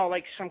esteem, you know,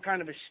 like some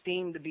kind of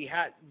esteem to be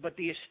had. But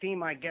the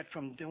esteem I get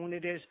from doing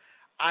it is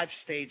I've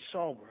stayed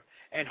sober.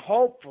 And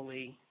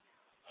hopefully,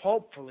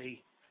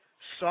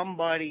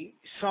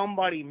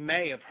 somebody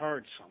may have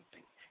heard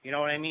something. You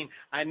know what I mean?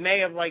 I may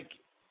have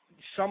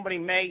somebody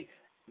may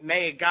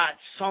have got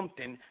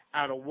something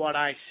out of what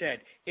I said.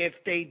 If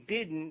they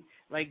didn't,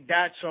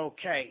 that's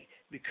okay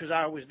because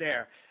I was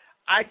there.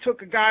 I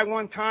took a guy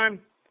one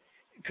time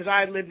because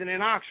I lived in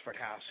an Oxford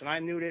house and I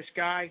knew this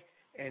guy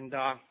and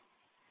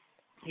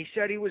he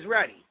said he was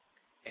ready.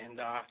 And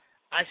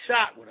I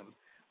sat with him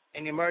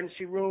in the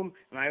emergency room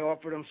and I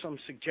offered him some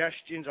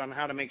suggestions on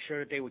how to make sure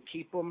that they would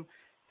keep him.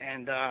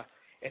 And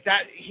if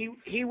that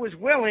he was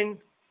willing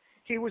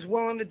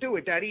to do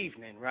it that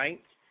evening,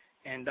 right?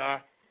 And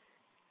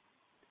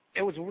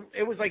it was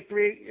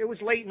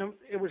late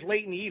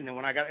in the evening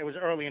when it was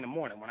early in the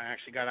morning when I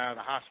actually got out of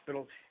the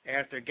hospital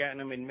after getting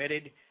him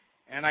admitted,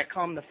 and I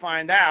come to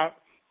find out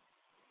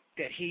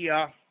that he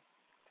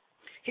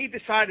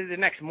decided the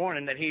next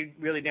morning that he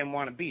really didn't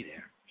want to be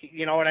there.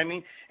 You know what I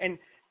mean? And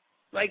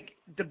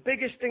the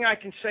biggest thing I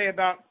can say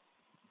about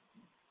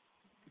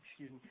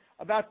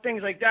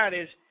things like that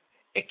is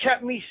it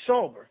kept me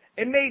sober.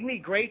 It made me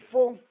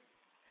grateful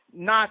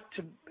not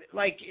to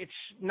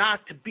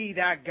be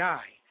that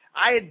guy.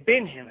 I had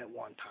been him at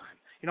one time.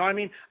 You know what I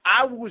mean?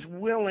 I was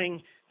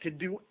willing to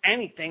do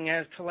anything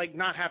as to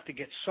not have to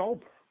get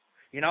sober.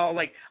 You know,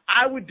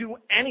 I would do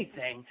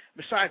anything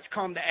besides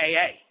come to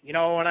AA. You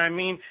know what I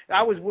mean?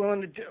 I was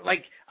willing to do,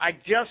 I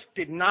just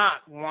did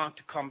not want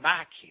to come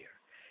back here.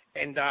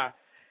 And I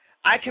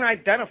can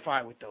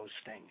identify with those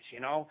things, you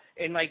know?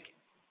 And I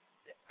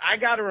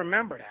got to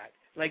remember that.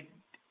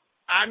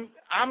 I'm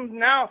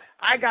now,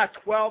 I got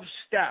 12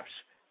 steps.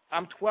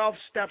 I'm 12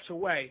 steps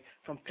away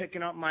from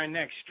picking up my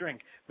next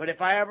drink. But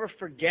if I ever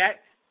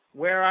forget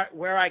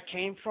where I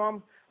came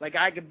from,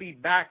 I could be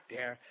back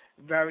there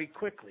very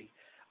quickly.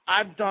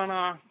 I've done,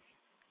 I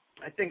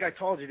think I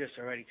told you this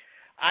already.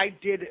 I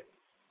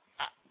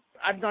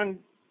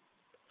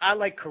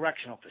like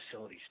correctional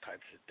facilities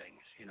types of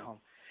things, you know,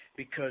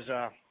 because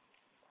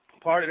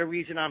part of the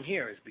reason I'm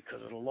here is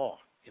because of the law.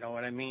 You know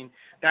what I mean?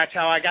 That's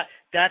how I got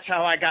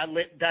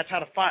lit. That's how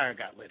the fire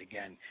got lit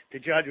again. The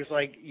judge was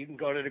like, you can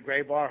go to the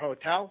Gray Bar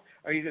Hotel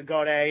or you can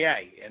go to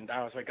AA. And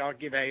I was like, I'll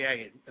give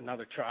AA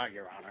another try,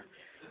 Your Honor.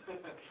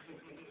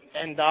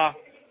 And I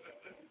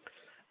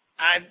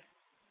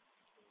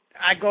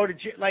go to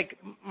jail.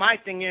 My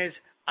thing is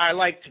I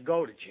like to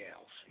go to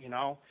jails, you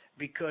know,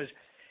 because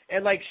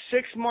at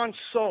 6 months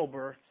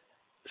sober,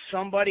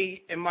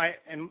 somebody in my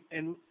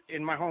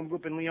home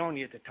group in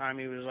Leonia at the time,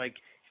 he was like,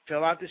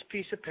 fill out this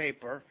piece of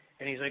paper,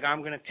 and he's like,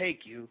 I'm going to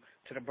take you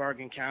to the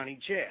Bergen County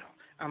Jail.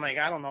 I'm like,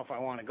 I don't know if I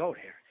want to go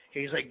there.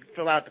 He's like,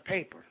 fill out the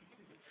paper.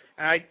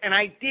 And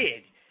I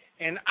did.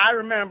 And I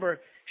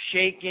remember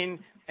shaking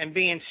and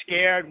being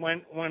scared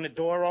when the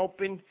door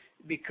opened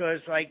because,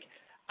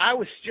 I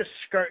was just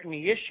skirting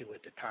the issue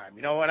at the time.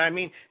 You know what I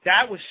mean?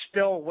 That was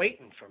still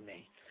waiting for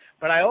me.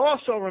 But I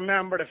also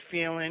remember the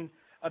feeling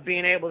of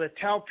being able to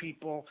tell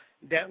people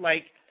that,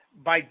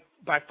 by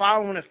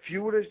following a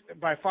few of the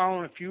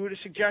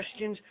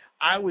suggestions,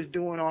 I was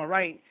doing all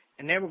right,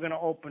 and they were going to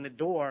open the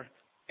door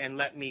and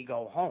let me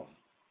go home,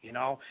 you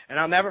know. And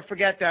I'll never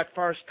forget that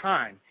first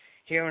time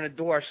hearing the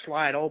door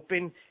slide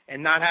open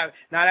and not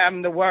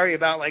having to worry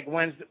about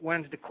when's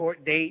the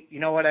court date, you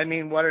know what I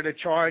mean? What are the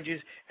charges?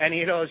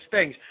 Any of those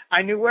things.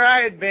 I knew where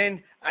I had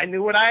been, I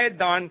knew what I had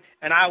done,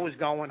 and I was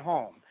going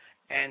home.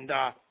 And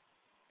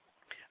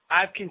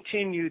I've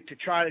continued to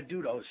try to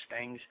do those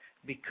things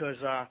because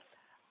I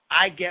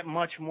get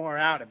much more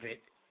out of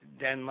it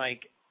than I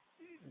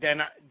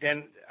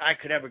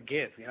could ever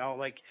give, you know.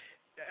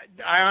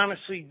 I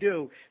honestly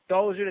do.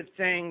 Those are the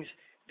things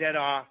that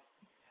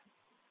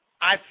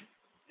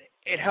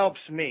it helps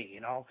me, you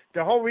know.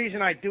 The whole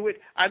reason I do it,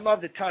 I'd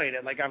love to tell you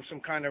that I'm some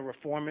kind of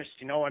reformist,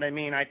 you know what I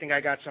mean? I think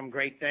I got some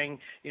great thing,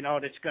 you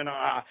know, that's going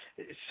to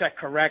set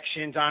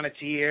corrections on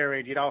its ear,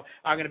 and, you know,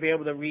 I'm going to be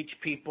able to reach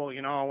people,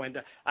 you know, and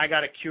I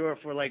got a cure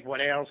for what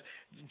ails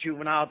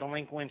juvenile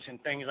delinquents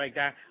and things like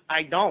that.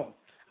 I don't.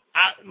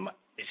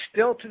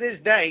 Still to this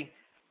day,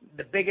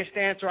 the biggest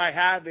answer I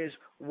have is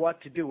what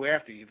to do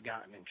after you've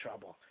gotten in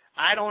trouble.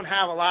 I don't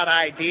have a lot of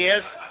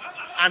ideas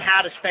on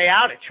how to stay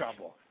out of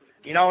trouble.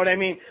 You know what I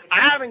mean?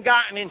 I haven't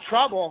gotten in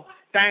trouble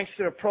thanks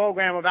to the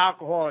program of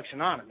Alcoholics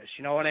Anonymous.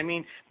 You know what I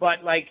mean?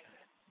 But I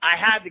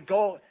had to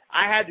go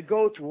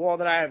through all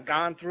that I have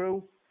gone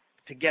through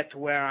to get to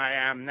where I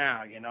am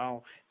now. You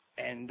know,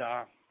 and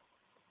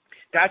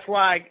that's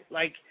why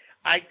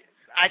I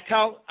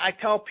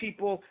tell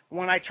people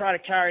when I try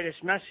to carry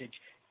this message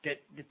that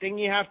the thing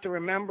you have to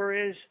remember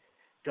is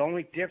the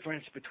only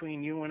difference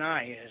between you and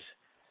I is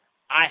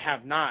I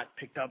have not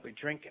picked up a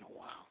drink in a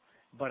while,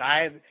 but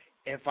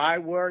if I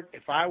were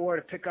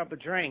to pick up a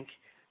drink,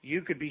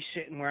 you could be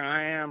sitting where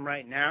I am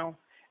right now,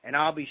 and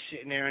I'll be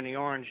sitting there in the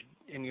orange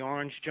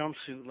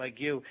jumpsuit like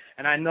you.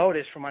 And I know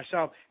this for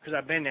myself because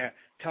I've been there,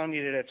 telling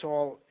you that it's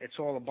all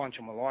a bunch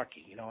of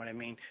malarkey. You know what I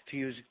mean? To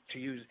use.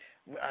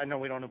 I know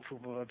we don't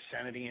approve of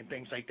obscenity and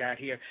things like that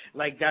here.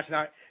 That's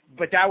not.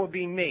 But that would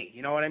be me.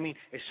 You know what I mean?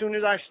 As soon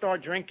as I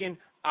start drinking,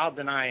 I'll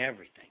deny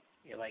everything.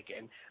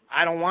 And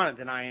I don't want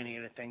to deny any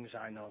of the things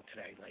I know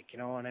today. You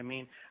know what I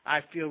mean? I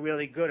feel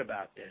really good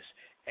about this,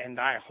 and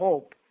I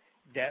hope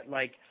that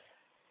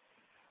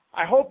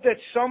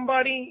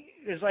somebody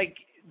is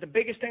the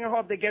biggest thing I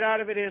hope they get out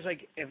of it is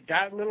if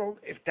that little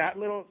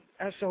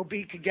SOB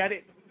could get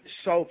it,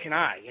 so can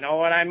I. You know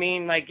what I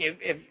mean?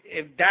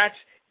 If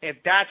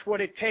that's what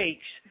it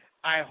takes,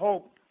 I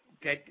hope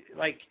that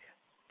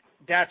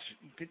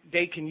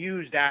they can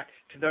use that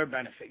to their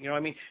benefit. You know what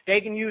I mean?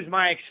 They can use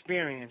my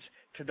experience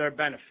to their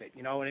benefit.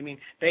 You know what I mean?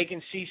 They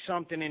can see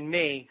something in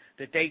me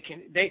that they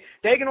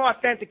can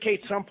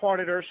authenticate some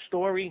part of their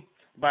story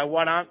by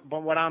what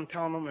I'm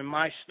telling them in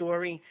my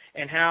story,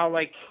 and how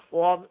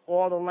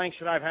all the lengths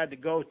that I've had to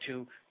go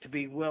to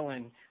be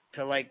willing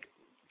to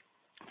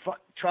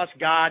trust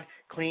God,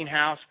 clean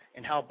house,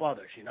 and help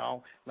others. You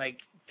know,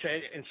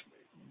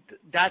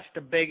 that's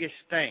the biggest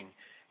thing.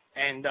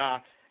 And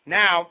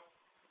now,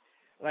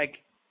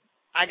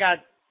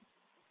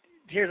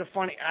 here's a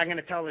funny. I'm going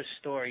to tell this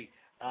story.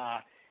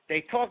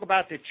 They talk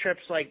about the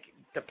trips,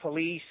 the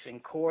police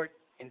and court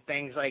and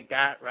things like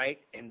that, right?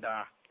 And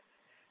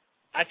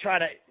I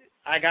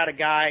got a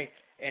guy,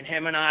 and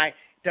him and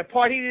the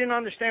part he didn't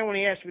understand when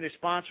he asked me to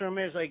sponsor him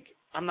is,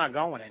 I'm not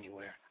going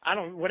anywhere.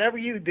 Whatever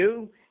you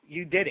do,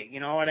 you did it, you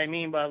know what I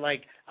mean? But,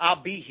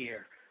 I'll be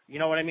here, you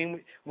know what I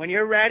mean? When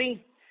you're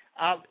ready,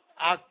 I'll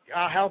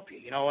help you,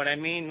 you know what I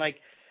mean?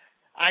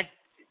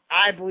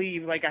 I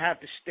believe, I have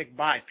to stick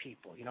by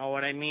people, you know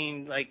what I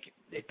mean?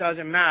 It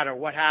doesn't matter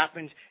what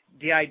happens.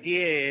 The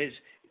idea is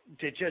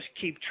to just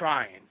keep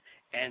trying.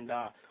 And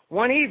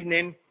one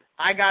evening,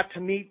 I got to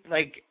meet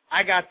the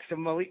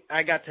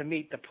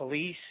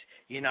police,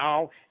 you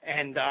know,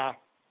 and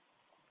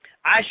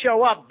I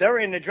show up. They're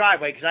in the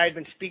driveway because I had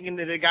been speaking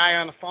to the guy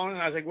on the phone,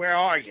 and I was like, "Where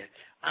are you?"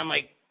 I'm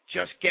like,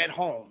 "Just get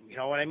home," you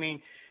know what I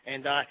mean?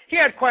 And he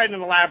had quite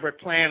an elaborate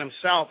plan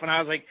himself, and I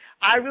was like,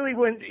 I really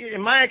wouldn't.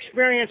 In my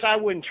experience, I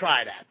wouldn't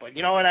try that. But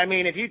you know what I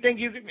mean? If you think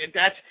you could,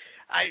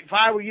 if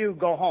I were you,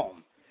 go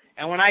home.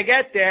 And when I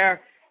get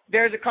there,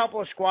 there's a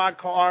couple of squad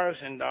cars,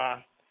 and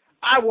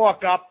I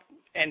walk up,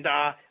 and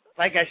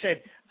like I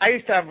said, I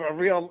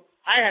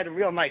had a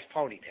real nice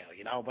ponytail,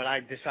 you know, but I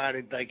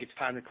decided it's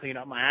time to clean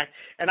up my act.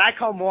 And I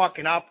come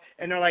walking up,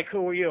 and they're like,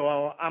 "Who are you?"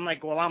 Well, I'm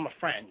like, "Well, I'm a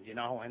friend," you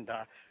know, and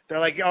they're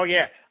like, "Oh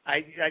yeah,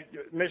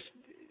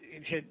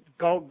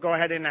 go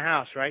ahead in the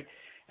house," right?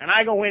 And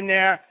I go in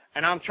there,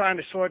 and I'm trying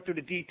to sort through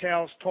the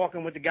details,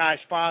 talking with the guy's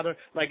father.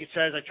 Like it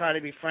says, I try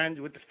to be friends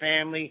with the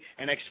family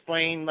and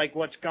explain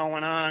what's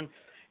going on,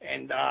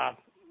 and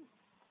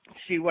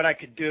see what I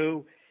could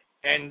do.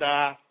 And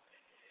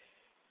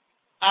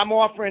I'm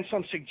offering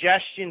some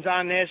suggestions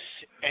on this,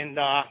 and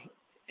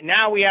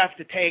now we have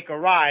to take a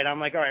ride. I'm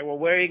like, all right, well,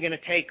 where are you going to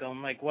take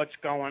them? What's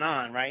going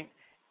on, right?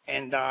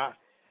 And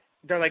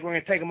they're like, we're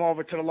going to take them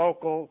over to the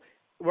local.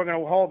 We're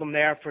going to hold them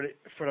there for the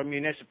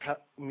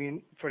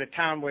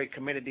town where he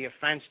committed the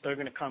offense. They're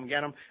going to come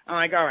get him. I'm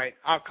like, all right,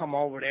 I'll come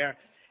over there.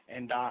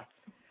 And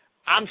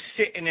I'm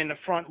sitting in the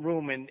front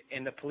room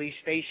in the police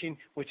station,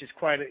 which is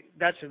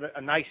that's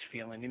a nice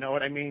feeling, you know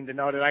what I mean, to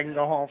know that I can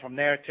go home from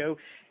there too.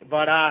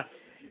 But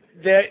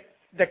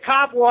the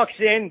cop walks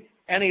in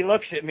and he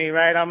looks at me,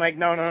 right? I'm like,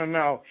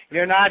 no,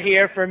 you're not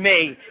here for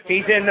me.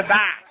 He's in the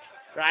back,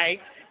 right?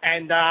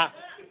 And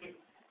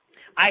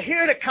I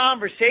hear the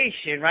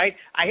conversation, right?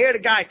 I hear the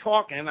guy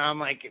talking, and I'm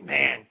like,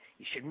 man,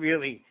 you should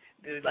really,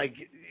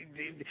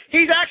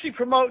 he's actually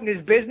promoting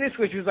his business,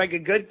 which was a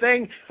good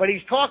thing, but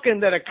he's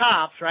talking to the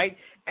cops, right?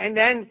 And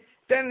then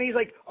he's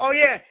like, oh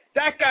yeah,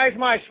 that guy's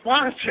my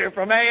sponsor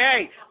from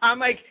AA. I'm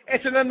like,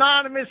 it's an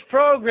anonymous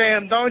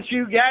program, don't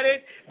you get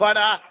it? But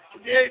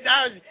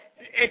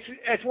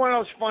it's one of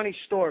those funny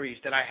stories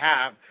that I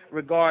have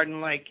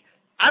regarding I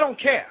don't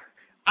care.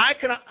 I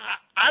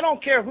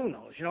don't care who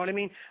knows, you know what I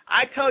mean?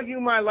 I tell you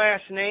my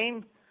last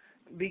name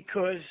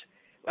because,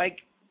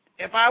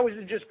 if I was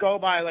to just go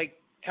by,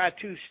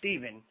 Tattoo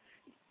Steven,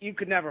 you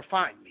could never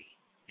find me.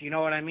 Do you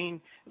know what I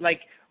mean?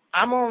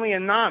 I'm only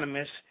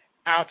anonymous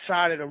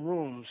outside of the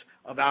rooms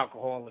of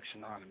Alcoholics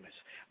Anonymous.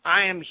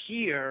 I am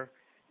here,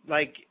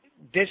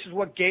 this is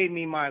what gave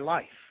me my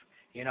life,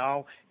 you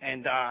know?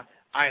 And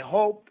I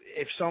hope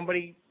if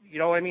somebody... You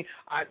know what I mean?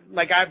 I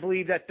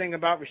believe that thing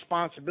about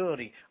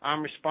responsibility.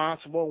 I'm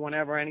responsible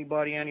whenever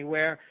anybody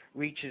anywhere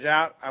reaches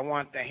out. I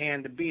want the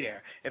hand to be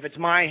there. If it's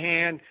my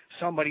hand,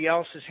 somebody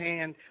else's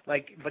hand,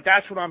 but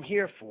that's what I'm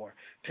here for,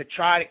 to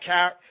try to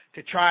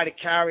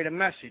carry the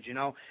message, you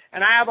know.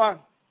 And I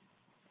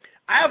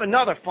have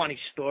another funny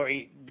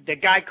story. The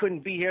guy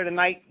couldn't be here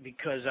tonight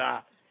because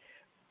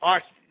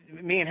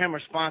me and him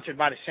are sponsored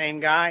by the same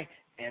guy,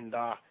 and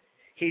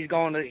he's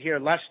going to hear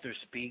Lester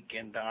speak,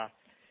 and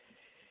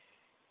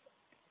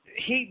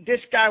this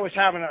guy was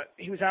having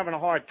a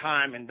hard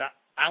time, and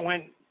I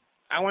went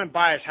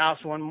by his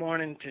house one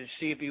morning to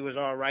see if he was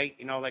all right.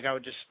 You know, I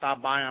would just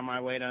stop by on my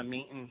way to a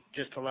meeting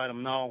just to let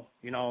him know,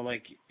 you know,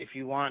 if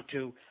you want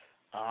to,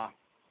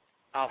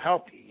 I'll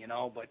help you, you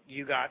know, but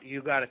you got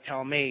to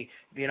tell me,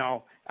 you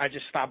know, I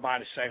just stopped by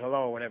to say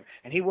hello or whatever.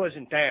 And he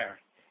wasn't there.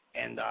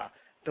 And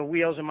the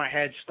wheels in my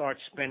head start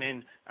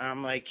spinning.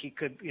 I'm like, he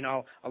could,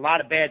 a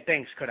lot of bad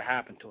things could have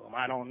happened to him.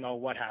 I don't know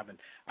what happened.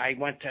 I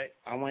went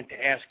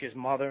to ask his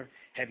mother,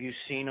 have you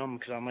seen him?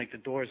 Because I'm like, the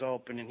door's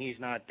open and he's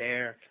not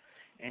there.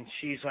 And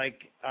she's like,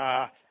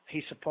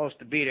 he's supposed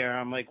to be there.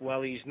 I'm like,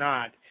 well, he's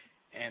not.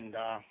 And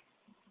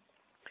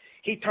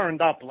he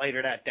turned up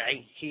later that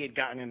day. He had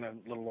gotten in a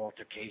little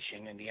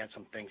altercation, and he had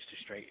some things to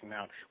straighten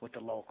out with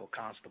the local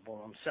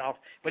constable himself.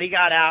 But he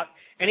got out,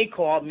 and he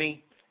called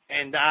me,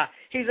 and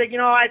he's like,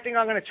 I think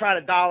I'm going to try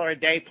the $1 a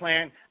day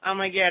plan. I'm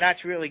like, yeah,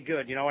 that's really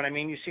good. You know what I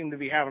mean? You seem to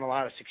be having a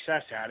lot of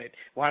success at it.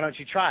 Why don't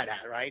you try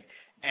that, right?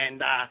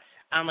 And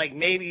I'm like,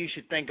 maybe you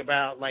should think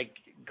about, like,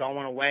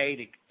 going away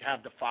to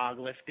have the fog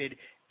lifted.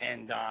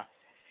 And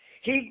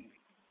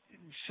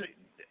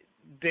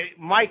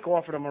Mike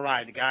offered him a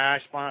ride. The guy I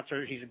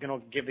sponsor, he's going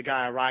to give the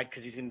guy a ride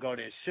because he's going to go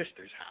to his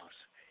sister's house.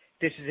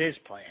 This is his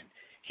plan.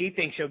 He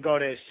thinks he'll go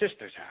to his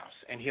sister's house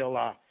and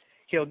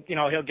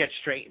he'll get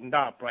straightened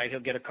up, right? He'll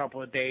get a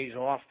couple of days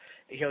off.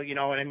 You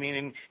know what I mean?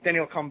 And then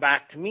he'll come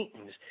back to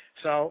meetings.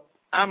 So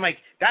I'm like,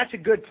 that's a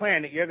good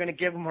plan that you're going to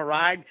give him a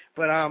ride,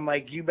 but I'm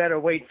like, you better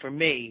wait for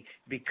me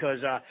because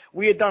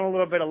we had done a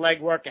little bit of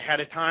legwork ahead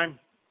of time,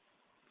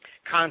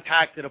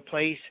 contacted a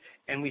place,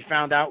 and we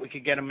found out we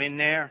could get him in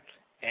there.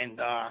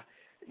 And,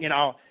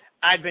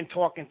 I'd been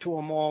talking to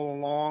him all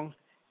along,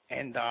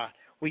 and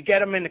we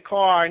get him in the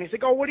car, and he's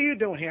like, oh, what are you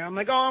doing here? I'm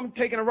like, oh, I'm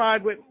taking a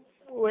ride with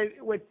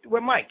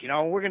Mike.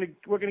 We're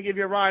gonna give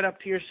you a ride up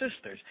to your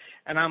sister's.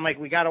 And I'm like,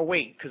 we got to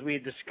wait because we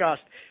had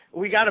discussed.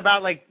 We got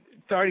about like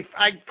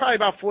probably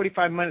about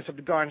 45 minutes up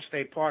the Garden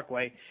State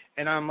Parkway,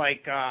 and I'm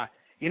like,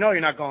 you're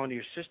not going to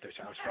your sister's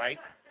house, right?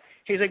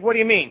 He's like, what do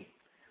you mean?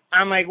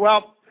 I'm like,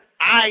 well,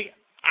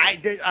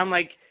 I'm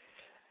like,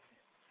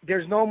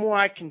 there's no more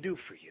I can do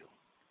for you.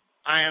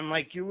 I am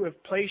like, you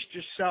have placed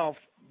yourself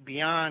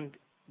beyond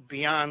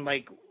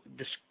like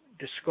the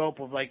scope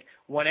of like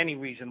what any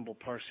reasonable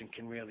person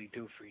can really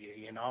do for you,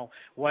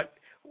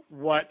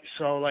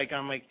 so like,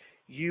 I'm like,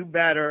 you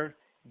better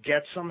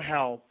get some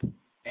help,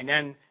 and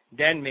then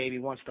maybe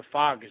once the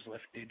fog is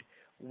lifted,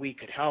 we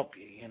could help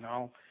you,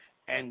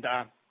 and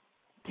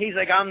he's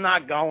like, I'm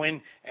not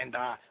going, and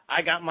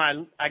I got my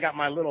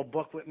little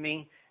book with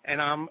me. And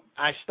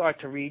I start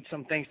to read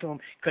some things to him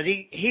because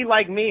he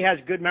like me has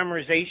good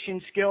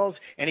memorization skills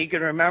and he can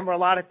remember a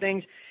lot of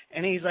things.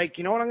 And he's like,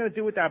 you know what I'm going to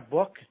do with that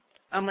book?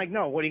 I'm like,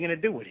 no, what are you going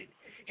to do with it?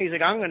 He's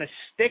like, I'm going to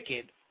stick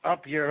it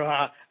up your.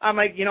 I'm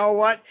like, you know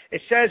what?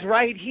 It says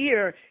right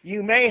here,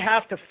 you may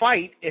have to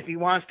fight if he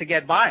wants to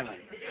get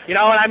violent. You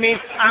know what I mean?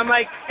 I'm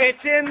like,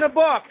 it's in the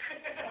book.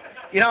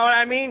 You know what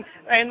I mean?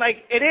 And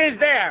like, it is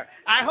there.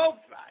 I hope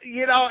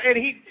and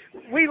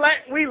we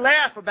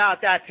laugh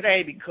about that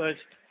today because.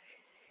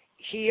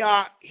 He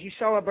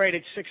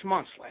celebrated 6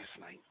 months last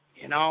night,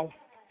 and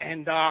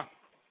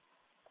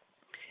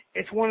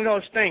it's one of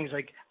those things,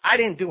 like, I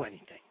didn't do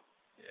anything.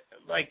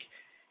 Like,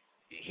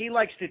 he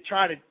likes to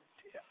try to,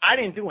 I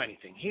didn't do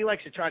anything. He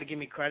likes to try to give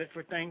me credit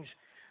for things.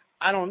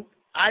 I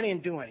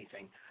didn't do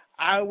anything.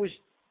 I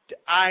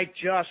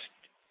just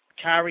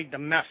carried the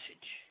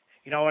message.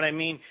 You know what I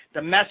mean?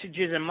 The message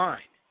isn't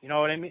mine. You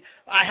know what I mean?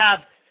 I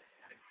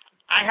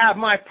have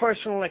my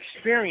personal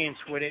experience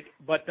with it,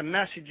 but the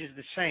message is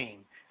the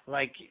same.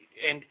 Like,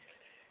 and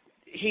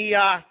he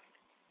got,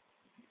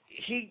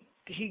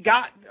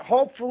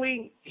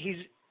 hopefully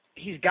he's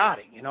got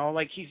it,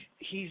 like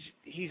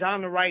he's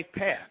on the right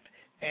path.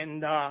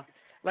 And,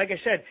 like I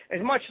said,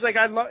 as much as like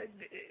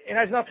it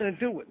has nothing to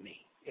do with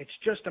me. It's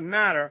just a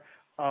matter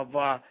of,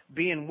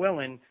 being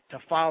willing to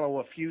follow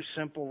a few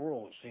simple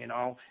rules, and,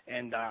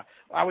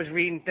 I was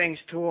reading things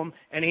to him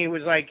and he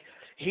was like,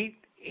 he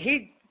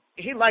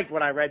liked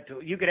what I read to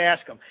him. You could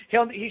ask him.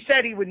 He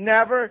said he would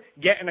never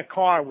get in a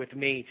car with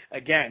me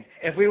again.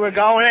 If we were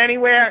going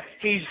anywhere,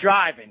 he's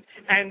driving.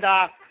 And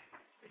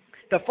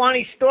the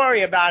funny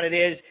story about it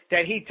is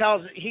that he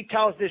tells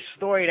this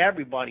story to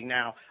everybody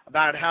now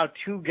about how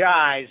two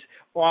guys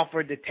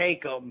offered to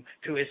take him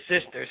to his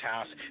sister's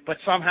house, but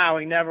somehow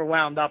he never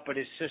wound up at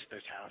his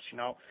sister's house,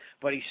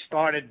 But he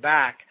started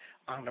back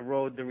on the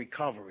road to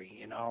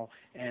recovery,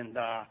 and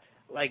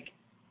like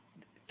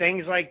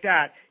things like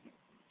that.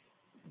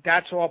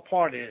 That's all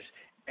part of this.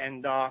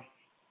 And I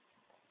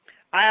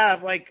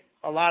have, like,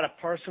 a lot of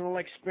personal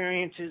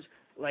experiences.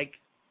 Like,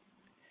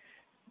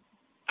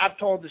 I've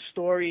told the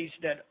stories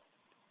that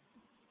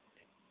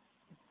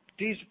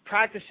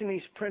practicing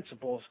these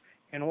principles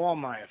in all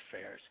my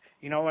affairs.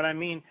 You know what I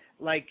mean?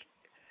 Like,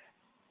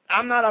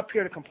 I'm not up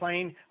here to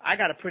complain. I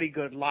got a pretty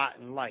good lot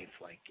in life.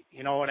 Like,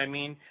 you know what I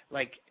mean?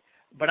 Like,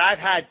 but I've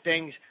had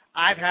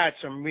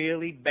some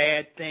really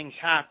bad things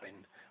happen,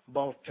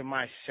 both to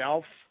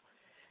myself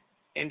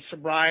in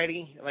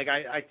sobriety. Like,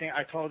 I think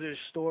I told you the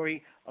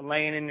story of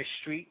laying in the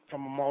street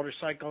from a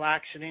motorcycle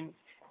accident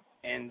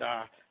and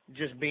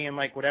just being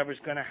like, whatever's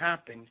going to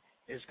happen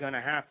is going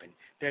to happen.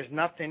 There's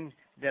nothing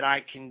that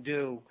I can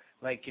do,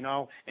 like,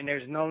 and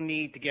there's no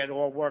need to get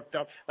all worked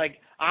up.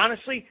 Like,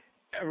 honestly,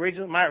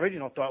 my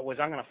original thought was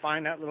I'm going to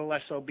find that little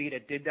SOB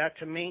that did that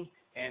to me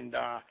and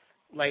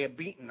lay a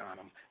beating on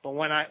them. But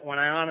when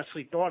I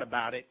honestly thought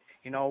about it,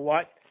 you know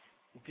what?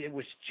 It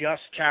was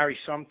just carry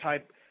some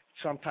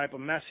type of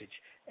message.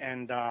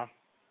 And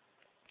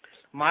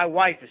my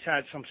wife has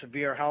had some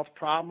severe health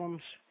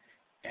problems,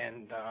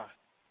 and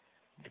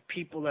the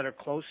people that are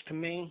close to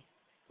me,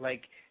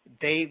 like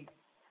they've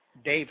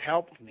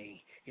helped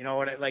me. You know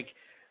what? Like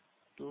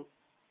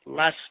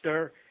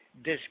Lester,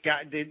 this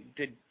guy,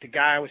 the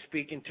guy I was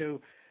speaking to.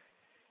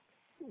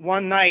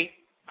 One night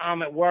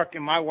I'm at work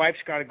and my wife's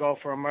got to go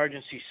for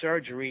emergency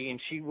surgery, and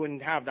she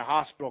wouldn't have the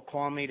hospital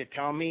call me to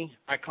tell me.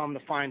 I come to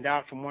find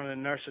out from one of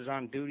the nurses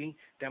on duty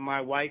that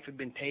my wife had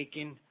been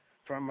taken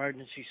for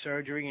emergency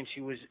surgery, and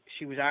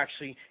she was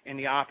actually in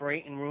the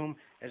operating room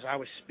as I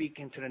was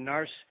speaking to the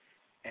nurse.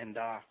 And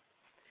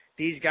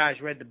these guys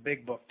read the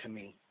big book to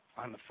me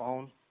on the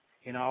phone.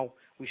 You know,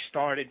 we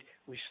started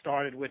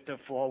with the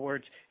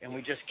forewords, and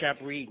we just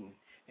kept reading.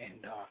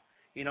 And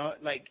you know,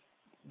 like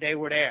they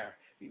were there.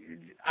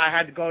 I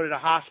had to go to the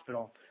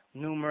hospital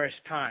numerous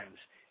times.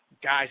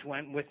 Guys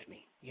went with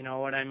me. You know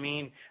what I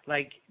mean?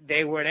 Like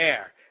they were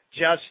there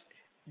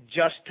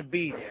just to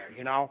be there.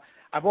 You know,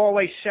 I've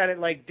always said it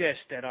like this,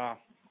 that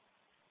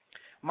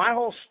my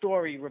whole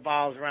story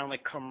revolves around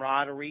like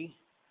camaraderie,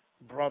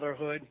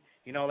 brotherhood.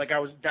 You know, like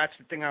that's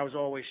the thing I was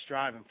always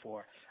striving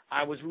for.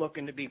 I was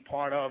looking to be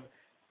part of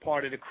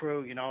the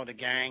crew, you know, the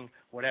gang,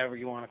 whatever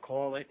you want to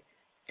call it.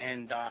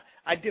 And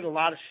I did a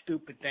lot of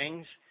stupid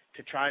things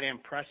to try to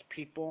impress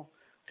people,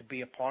 to be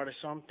a part of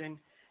something.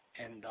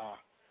 And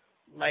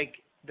like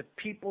the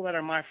people that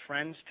are my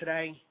friends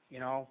today, you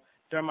know,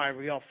 they're my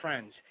real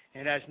friends.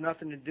 And it has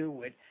nothing to do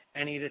with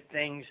any of the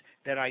things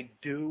that I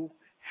do,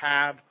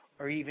 have,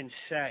 or even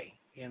say,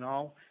 you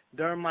know.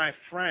 They're my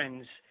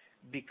friends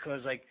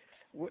because, like,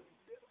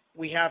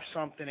 we have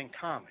something in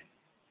common.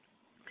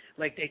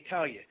 Like they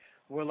tell you,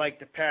 we're like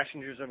the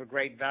passengers of a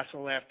great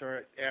vessel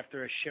after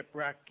a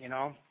shipwreck, you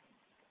know.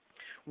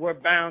 We're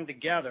bound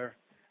together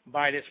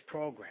by this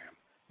program,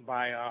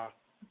 by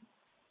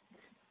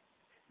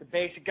the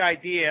basic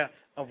idea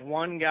of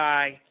one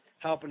guy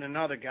helping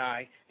another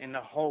guy in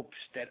the hopes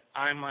that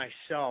I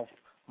myself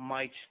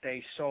might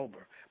stay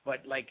sober.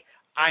 But, like,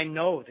 I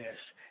know this,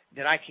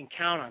 that I can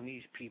count on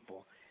these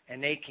people,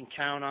 and they can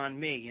count on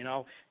me, you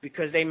know,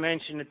 because they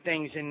mention the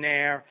things in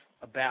there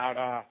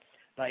about,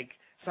 like,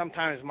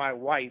 sometimes my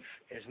wife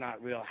is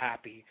not real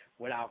happy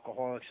with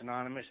Alcoholics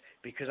Anonymous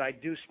because I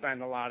do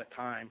spend a lot of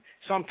time,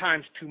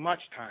 sometimes too much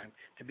time,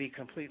 to be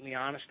completely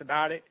honest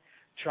about it,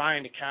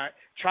 trying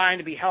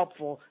to be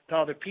helpful to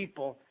other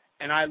people,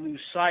 and I lose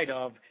sight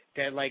of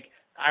that, like,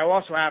 I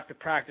also have to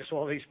practice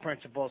all these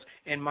principles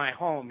in my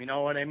home, you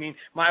know what I mean?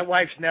 My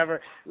wife's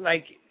never,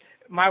 like,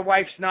 my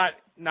wife's not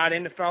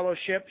in the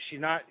fellowship.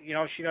 She's not, you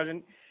know, she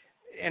doesn't,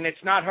 and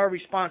it's not her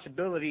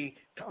responsibility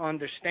to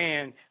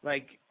understand,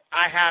 like,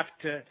 I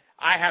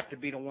have to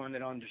be the one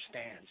that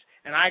understands.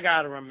 And I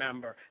got to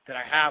remember that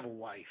I have a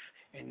wife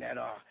and that,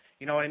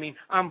 you know what I mean?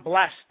 I'm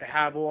blessed to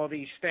have all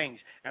these things.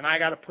 And I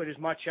got to put as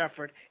much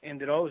effort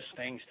into those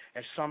things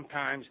as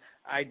sometimes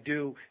I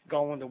do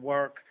going to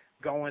work,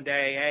 going to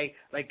AA.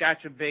 Like,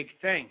 that's a big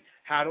thing.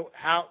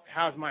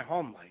 How's my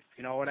home life?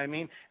 You know what I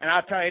mean? And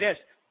I'll tell you this,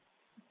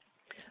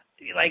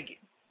 like,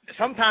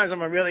 sometimes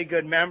I'm a really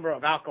good member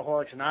of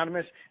Alcoholics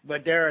Anonymous,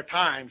 but there are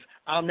times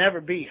I'll never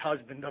be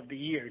husband of the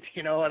year.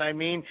 You know what I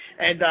mean?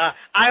 And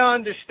I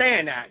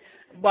understand that.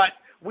 But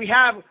we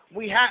have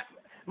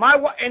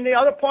and the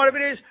other part of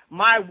it is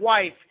my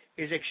wife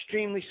is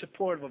extremely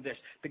supportive of this.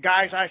 The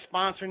guys I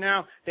sponsor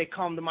now, they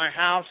come to my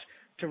house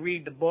to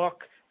read the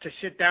book, to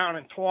sit down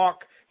and talk.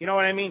 You know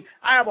what I mean?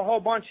 I have a whole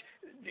bunch.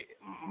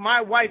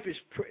 My wife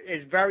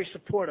is very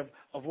supportive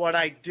of what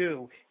I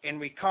do in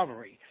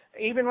recovery.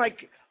 Even like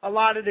a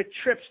lot of the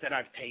trips that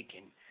I've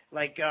taken.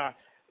 Like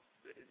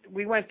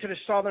we went to the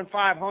Southern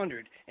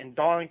 500 in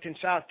Darlington,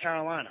 South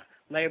Carolina,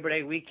 Labor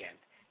Day weekend.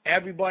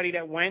 Everybody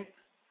that went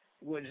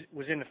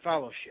was in the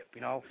fellowship,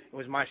 you know. It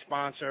was my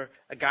sponsor,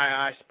 a guy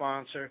I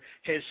sponsor,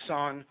 his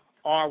son,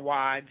 our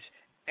wives,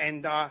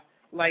 and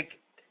like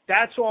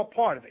that's all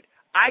part of it.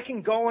 I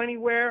can go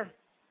anywhere,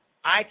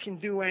 I can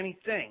do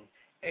anything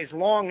as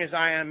long as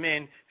I am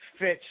in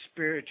fit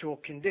spiritual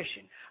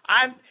condition.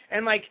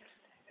 And like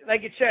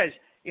it says,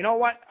 you know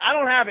what? I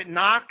don't have it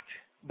knocked,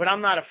 but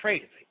I'm not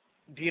afraid of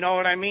it. Do you know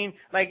what I mean?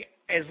 Like,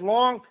 as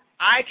long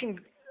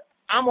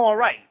I'm all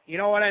right. You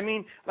know what I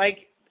mean? Like,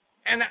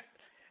 and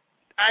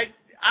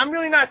I'm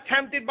really not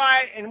tempted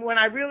by it. And when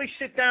I really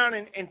sit down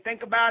and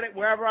think about it,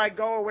 wherever I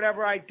go or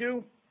whatever I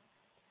do,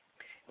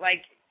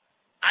 like,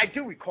 I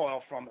do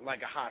recoil from it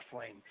like a hot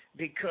flame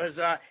because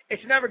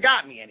it's never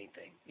got me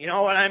anything. You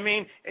know what I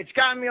mean? It's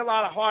gotten me a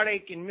lot of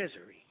heartache and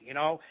misery, you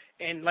know?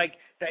 And, like,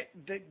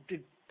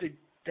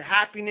 the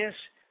happiness,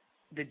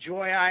 the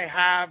joy I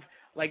have,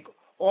 like,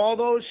 all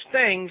those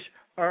things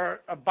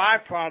are a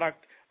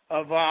byproduct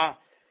of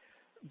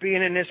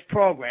being in this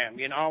program,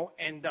 you know?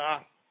 And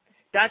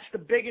that's the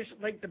biggest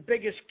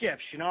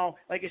gifts, you know?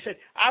 Like I said,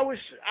 I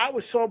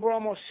was sober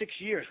almost 6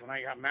 years when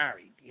I got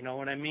married, you know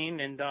what I mean?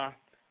 And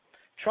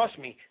trust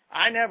me,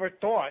 I never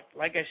thought,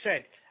 like I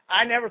said,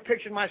 I never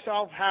pictured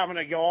myself having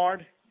a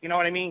yard, you know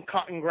what I mean,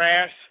 cutting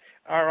grass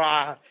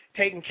or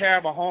taking care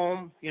of a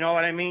home, you know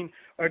what I mean,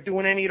 or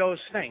doing any of those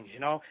things, you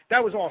know.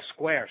 That was all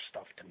square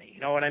stuff to me, you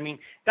know what I mean.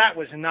 That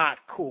was not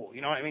cool,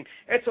 you know what I mean.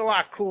 It's a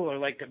lot cooler,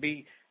 like, to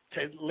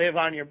live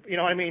on your, you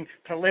know what I mean,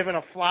 to live in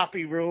a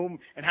floppy room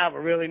and have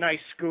a really nice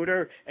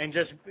scooter and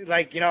just,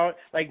 like, you know,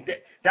 like,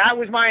 that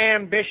was my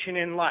ambition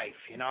in life,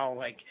 you know,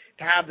 like,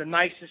 to have the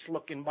nicest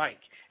looking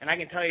bike. And I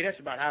can tell you this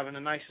about having the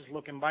nicest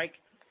looking bike.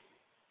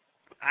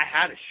 I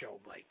had a show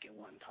bike at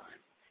one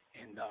time,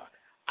 and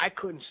I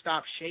couldn't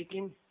stop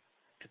shaking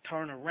to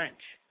turn a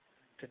wrench,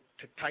 to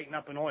tighten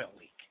up an oil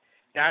leak.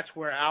 That's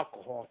where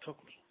alcohol took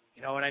me.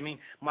 You know what I mean?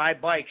 My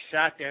bike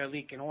sat there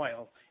leaking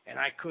oil, and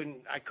I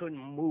couldn't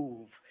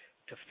move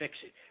to fix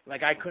it.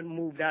 Like, I couldn't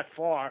move that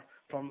far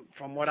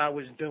from what I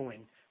was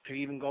doing to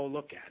even go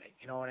look at it.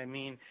 You know what I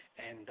mean?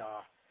 And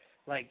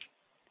like,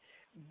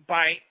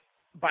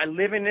 by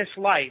living this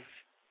life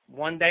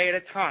one day at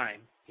a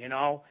time, you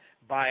know,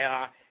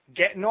 by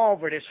getting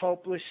over this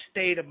hopeless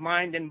state of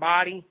mind and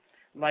body,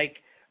 like,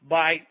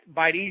 by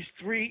these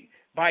three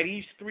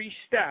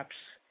steps,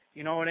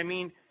 you know what I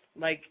mean?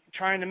 Like,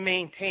 trying to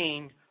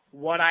maintain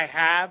what I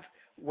have,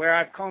 where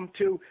I've come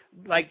to,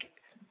 like,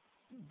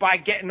 by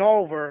getting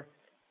over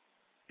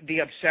the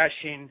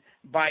obsession,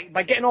 by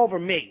getting over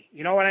me,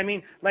 you know what I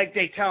mean? Like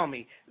they tell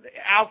me,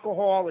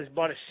 alcohol is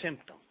but a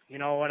symptom, you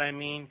know what I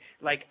mean?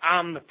 Like,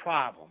 I'm the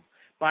problem.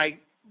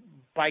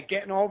 By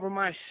getting over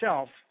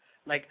myself,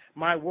 like,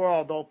 my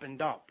world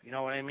opened up, you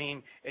know what I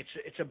mean?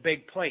 It's a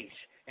big place,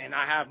 and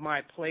I have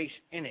my place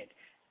in it.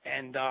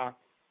 And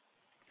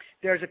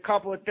there's a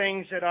couple of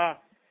things that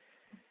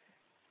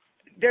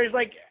there's,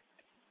 like,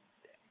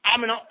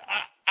 I'm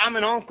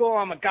an uncle,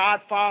 I'm a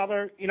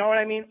godfather, you know what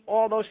I mean?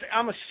 All those things.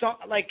 I'm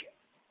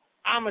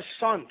a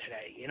son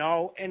today, you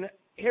know? And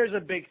here's a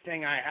big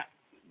thing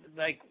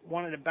like,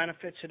 one of the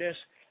benefits of this,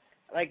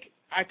 like,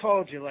 I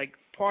told you, like,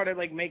 part of,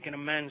 like, making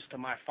amends to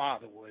my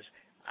father was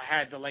I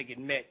had to, like,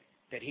 admit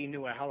that he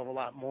knew a hell of a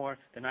lot more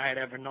than I had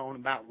ever known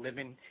about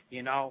living,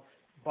 you know?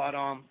 But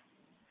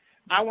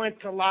I went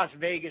to Las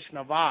Vegas,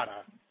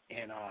 Nevada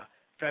in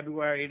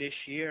February of this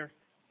year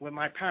with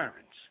my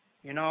parents,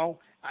 you know?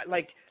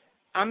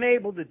 I'm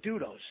able to do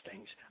those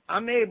things.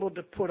 I'm able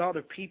to put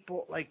other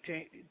people, like,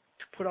 to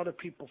put other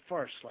people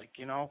first, like,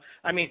 you know.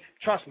 I mean,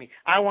 trust me,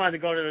 I wanted to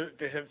go to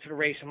the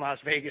race in Las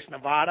Vegas,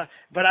 Nevada,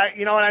 but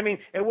you know what I mean?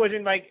 It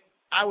wasn't like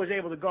I was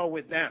able to go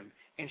with them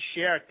and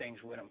share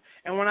things with them.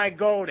 And when I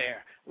go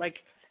there, like,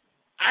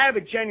 I have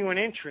a genuine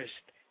interest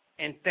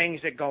in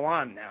things that go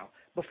on now.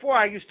 Before,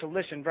 I used to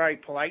listen very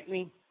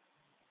politely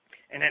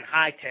and then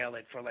hightail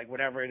it for, like,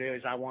 whatever it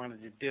is I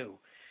wanted to do.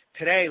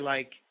 Today,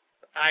 like,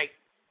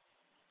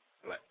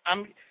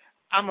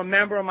 I'm a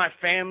member of my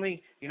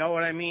family, you know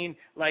what I mean?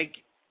 Like,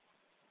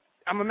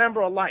 I'm a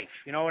member of life,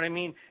 you know what I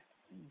mean?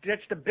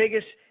 That's the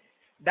biggest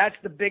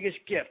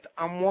gift.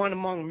 I'm one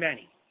among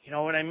many, you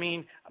know what I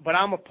mean? But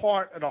I'm a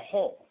part of the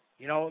whole,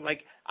 you know?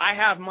 Like, I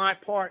have my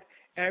part,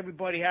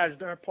 everybody has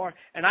their part,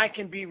 and I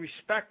can be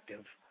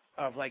respectful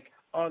of, like,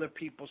 other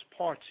people's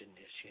parts in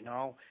this, you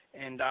know?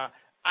 And I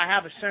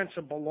have a sense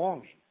of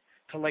belonging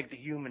to, like, the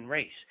human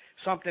race.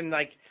 Something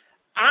like,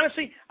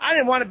 honestly, I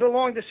didn't want to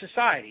belong to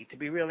society, to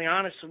be really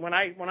honest. When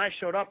I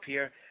showed up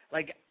here,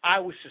 like, I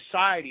was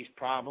society's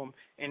problem,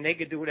 and they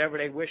could do whatever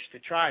they wished to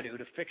try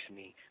to fix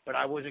me, but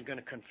I wasn't going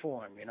to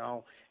conform, you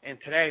know. And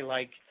today,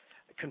 like,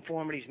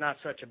 conformity's not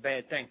such a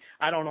bad thing.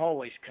 I don't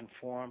always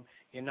conform,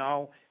 you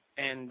know,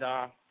 and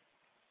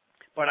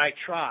but I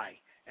try,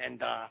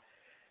 and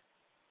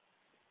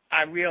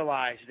I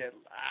realize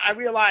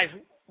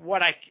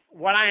what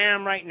I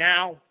am right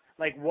now,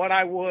 like what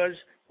I was,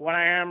 what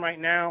I am right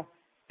now,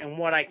 and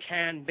what I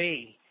can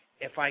be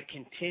if I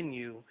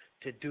continue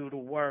to do the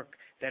work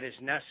that is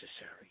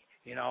necessary.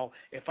 You know,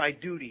 if I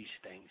do these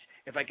things,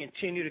 if I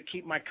continue to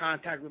keep my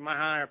contact with my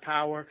higher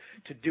power,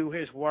 to do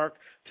his work,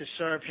 to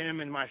serve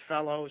him and my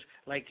fellows,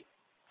 like,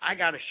 I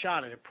got a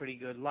shot at a pretty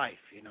good life,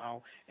 you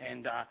know.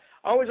 And I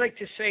always like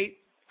to say,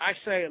 I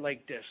say it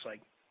like this,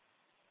 like,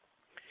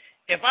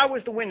 if I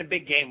was to win the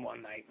big game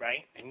one night,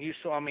 right, and you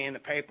saw me in the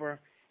paper,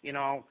 you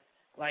know,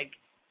 like,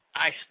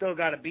 I still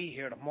got to be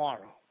here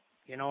tomorrow.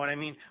 You know what I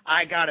mean?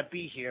 I got to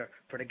be here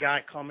for the guy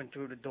coming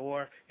through the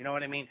door. You know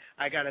what I mean?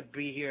 I got to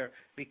be here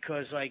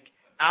because, like,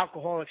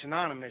 Alcoholics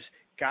Anonymous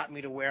got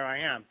me to where I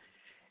am.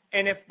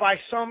 And if by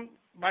some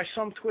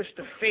twist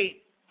of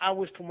fate I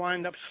was to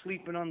wind up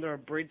sleeping under a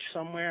bridge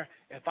somewhere,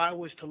 if I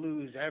was to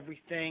lose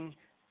everything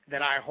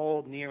that I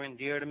hold near and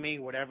dear to me,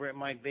 whatever it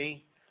might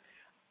be,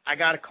 I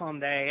got to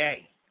come to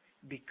AA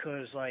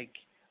because, like,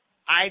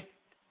 I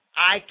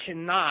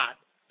cannot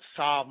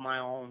solve my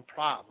own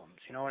problems.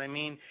 You know what I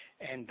mean?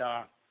 And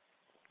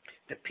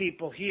the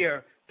people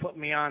here put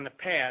me on the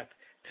path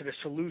to the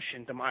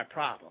solution to my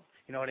problem.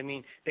 You know what I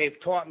mean? They've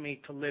taught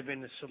me to live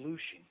in the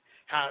solution,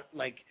 how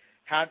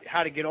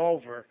to get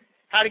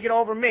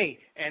over me,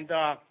 and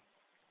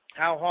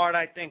how hard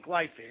I think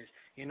life is.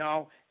 You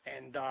know,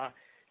 and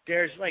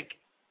there's, like,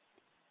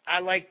 I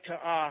like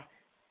to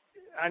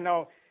I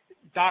know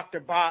Dr.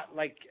 Bob,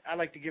 like, I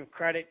like to give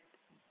credit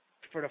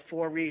for the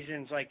 4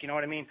 reasons, like, you know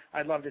what I mean?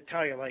 I'd love to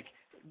tell you, like,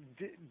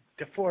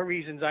 the 4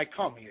 reasons I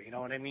come here, you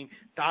know what I mean?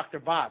 Dr.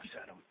 Bob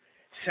said them.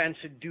 Sense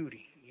of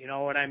duty, you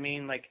know what I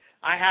mean? Like,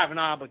 I have an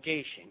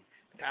obligation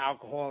to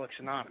Alcoholics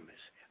Anonymous.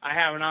 I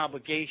have an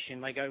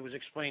obligation, like I was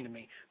explained to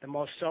me. The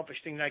most selfish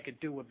thing that I could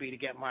do would be to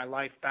get my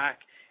life back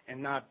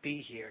and not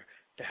be here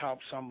to help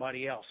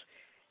somebody else.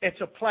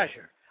 It's a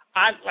pleasure.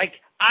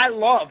 I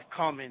love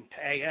coming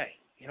to AA.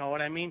 You know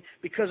what I mean?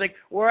 Because, like,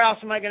 where else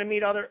am I going to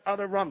meet other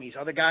rummies,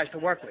 other guys to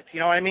work with?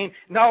 You know what I mean?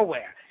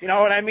 Nowhere. You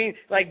know what I mean?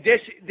 Like, this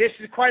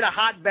is quite a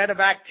hotbed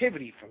of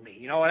activity for me.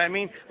 You know what I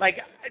mean? Like,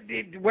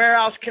 where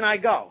else can I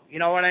go? You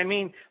know what I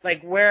mean?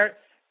 Like, where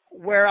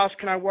else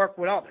can I work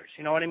with others?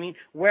 You know what I mean?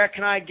 Where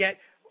can I get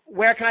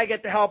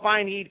the help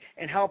I need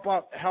and help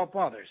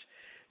others?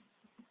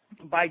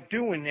 By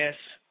doing this,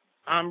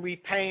 I'm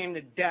repaying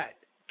the debt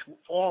to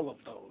all of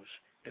those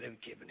that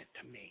have given it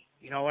to me.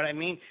 You know what I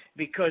mean?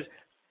 Because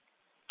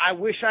I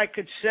wish I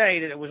could say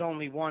that it was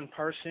only one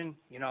person,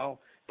 you know,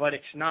 but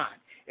it's not.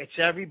 It's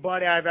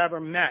everybody I've ever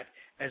met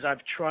as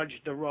I've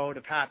trudged the road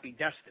of happy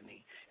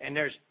destiny. And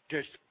it's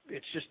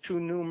just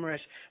too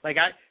numerous, like,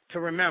 to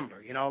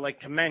remember, you know, like,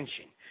 to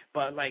mention.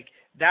 But, like,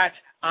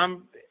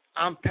 I'm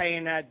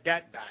paying that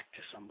debt back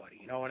to somebody.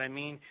 You know what I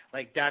mean?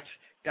 Like,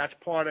 that's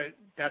part of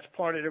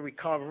the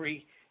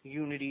recovery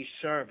unity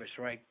service,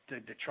 right? The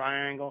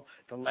triangle,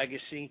 the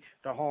legacy,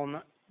 the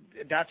whole.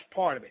 That's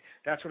part of it.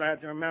 That's what I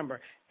have to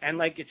remember. And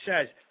like it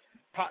says,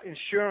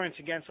 insurance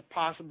against a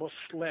possible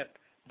slip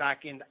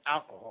back into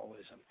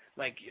alcoholism.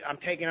 Like, I'm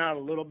taking out a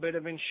little bit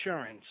of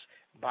insurance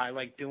by,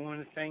 like, doing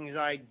the things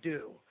I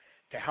do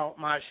to help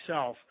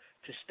myself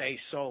to stay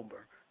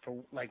sober for,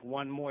 like,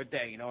 one more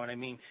day. You know what I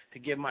mean? To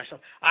give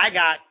myself. I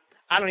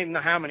don't even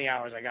know how many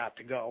hours I got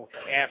to go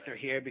after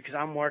here because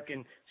I'm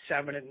working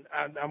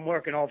I'm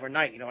working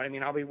overnight. You know what I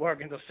mean? I'll be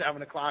working till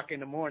 7 o'clock in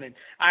the morning.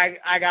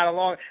 I got a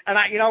long, and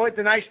you know what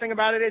the nice thing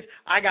about it is?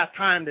 I got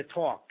time to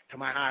talk to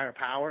my higher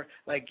power.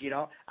 Like, you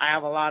know, I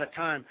have a lot of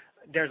time.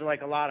 There's,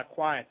 like, a lot of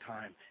quiet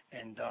time,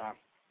 and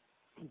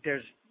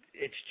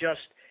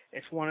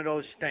it's one of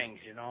those things,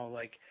 you know,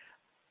 like,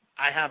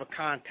 I have a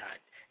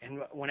contact,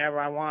 and whenever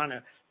I want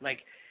to, like,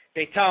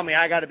 they tell me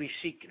I got to be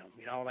seeking them,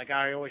 you know, like,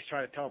 I always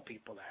try to tell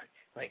people that.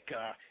 Like,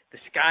 the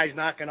sky's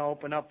not going to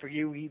open up for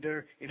you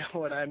either. You know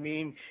what I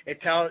mean?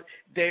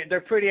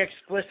 They're pretty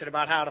explicit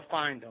about how to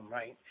find them,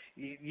 right?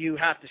 You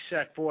have to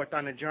set forth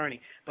on a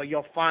journey, but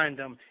you'll find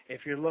them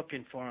if you're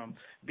looking for them.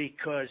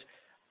 Because,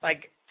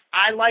 like,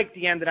 I like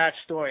the end of that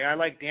story. I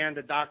like the end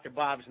of Dr.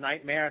 Bob's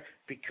nightmare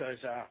because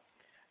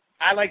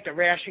I like the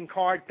ration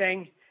card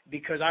thing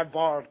because I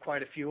borrowed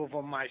quite a few of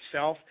them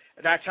myself.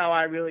 That's how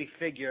I really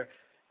figure,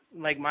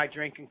 like, my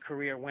drinking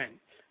career went.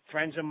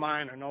 Friends of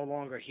mine are no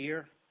longer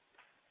here.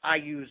 I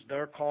use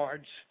their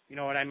cards, you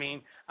know what I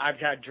mean? I've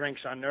had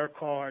drinks on their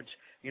cards,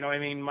 you know what I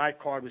mean? My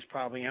card was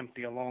probably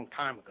empty a long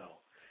time ago.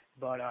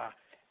 But,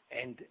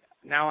 and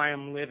now I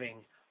am living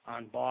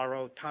on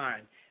borrowed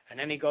time. And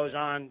then he goes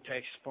on to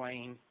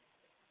explain,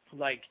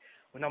 like,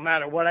 well, no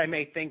matter what I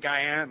may think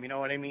I am, you know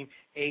what I mean?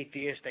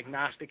 Atheist,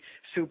 agnostic,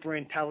 super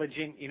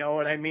intelligent, you know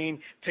what I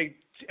mean?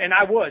 And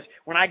I was.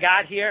 When I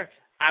got here,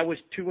 I was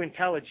too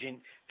intelligent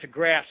to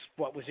grasp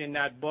what was in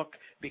that book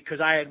because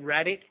I had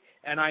read it.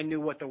 And I knew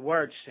what the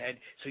words said,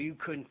 so you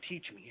couldn't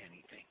teach me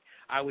anything.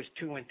 I was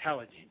too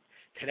intelligent.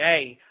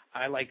 Today,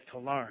 I like to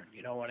learn,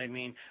 you know what I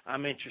mean?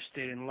 I'm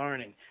interested in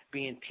learning,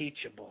 being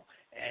teachable.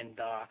 And,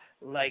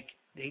 like,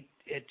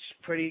 it's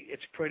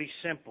pretty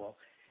simple.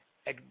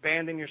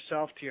 Abandon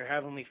yourself to your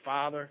Heavenly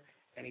Father,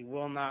 and He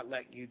will not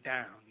let you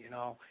down, you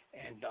know?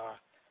 And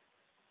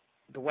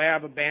the way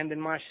I've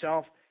abandoned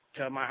myself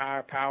to my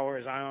higher power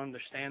as I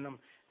understand them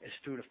is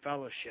through the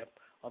fellowship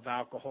of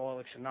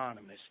Alcoholics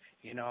Anonymous,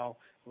 you know?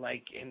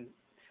 Like, and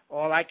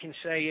all I can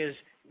say is,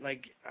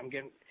 like,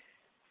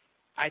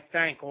 I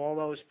thank all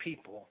those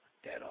people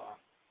that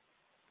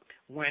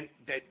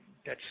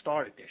that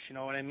started this, you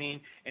know what I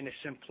mean? And the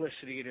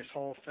simplicity of this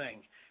whole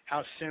thing,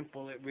 how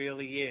simple it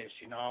really is,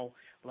 you know?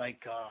 Like,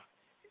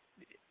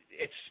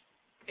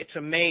 it's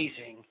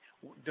amazing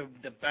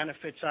the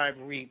benefits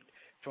I've reaped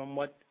from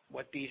what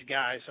these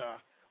guys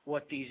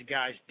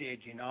did,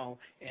 you know?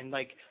 And,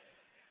 like,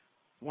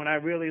 when I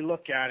really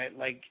look at it,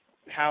 like,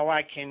 how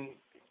I can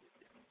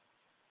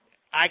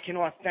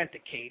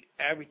authenticate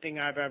everything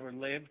I've ever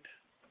lived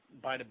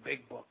by the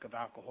big book of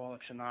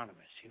Alcoholics Anonymous.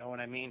 You know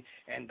what I mean?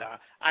 And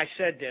I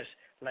said this,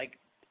 like,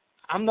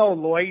 I'm no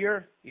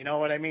lawyer. You know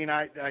what I mean?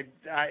 I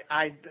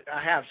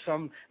have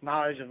some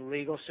knowledge of the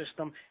legal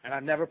system, and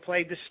I've never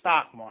played the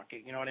stock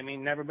market. You know what I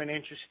mean? Never been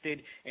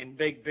interested in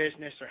big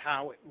business or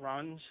how it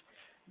runs.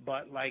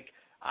 But, like,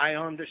 I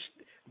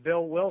understand.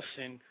 Bill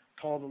Wilson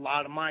told a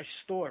lot of my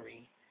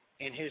story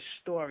in his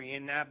story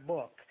in that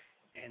book,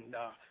 and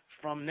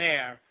from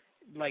there,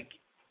 like,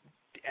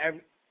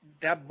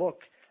 that book,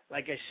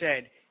 like I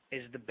said,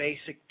 is the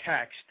basic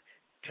text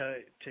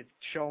to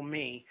show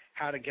me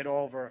how to get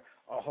over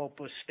a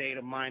hopeless state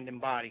of mind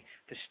and body,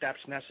 the steps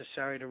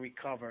necessary to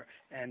recover.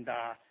 And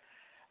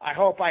I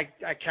hope I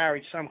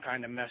carried some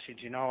kind of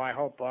message. You know, I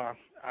hope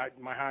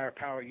my higher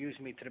power used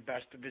me to the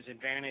best of his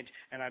advantage,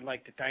 and I'd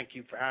like to thank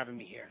you for having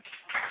me here.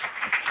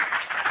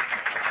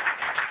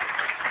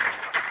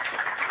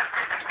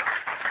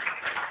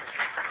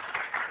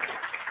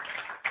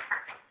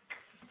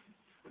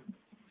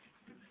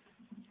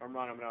 I'm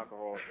Ron. I'm an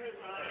alcoholic.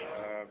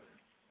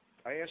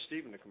 I asked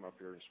Stephen to come up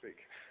here and speak,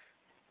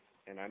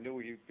 and I knew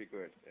you'd be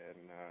good.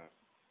 And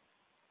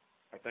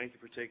I thank you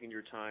for taking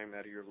your time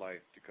out of your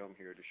life to come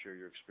here to share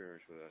your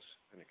experience with us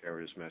and to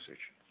carry this message.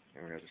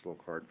 And we have this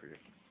little card for you.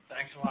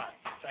 Thanks a lot.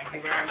 Thank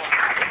you very much.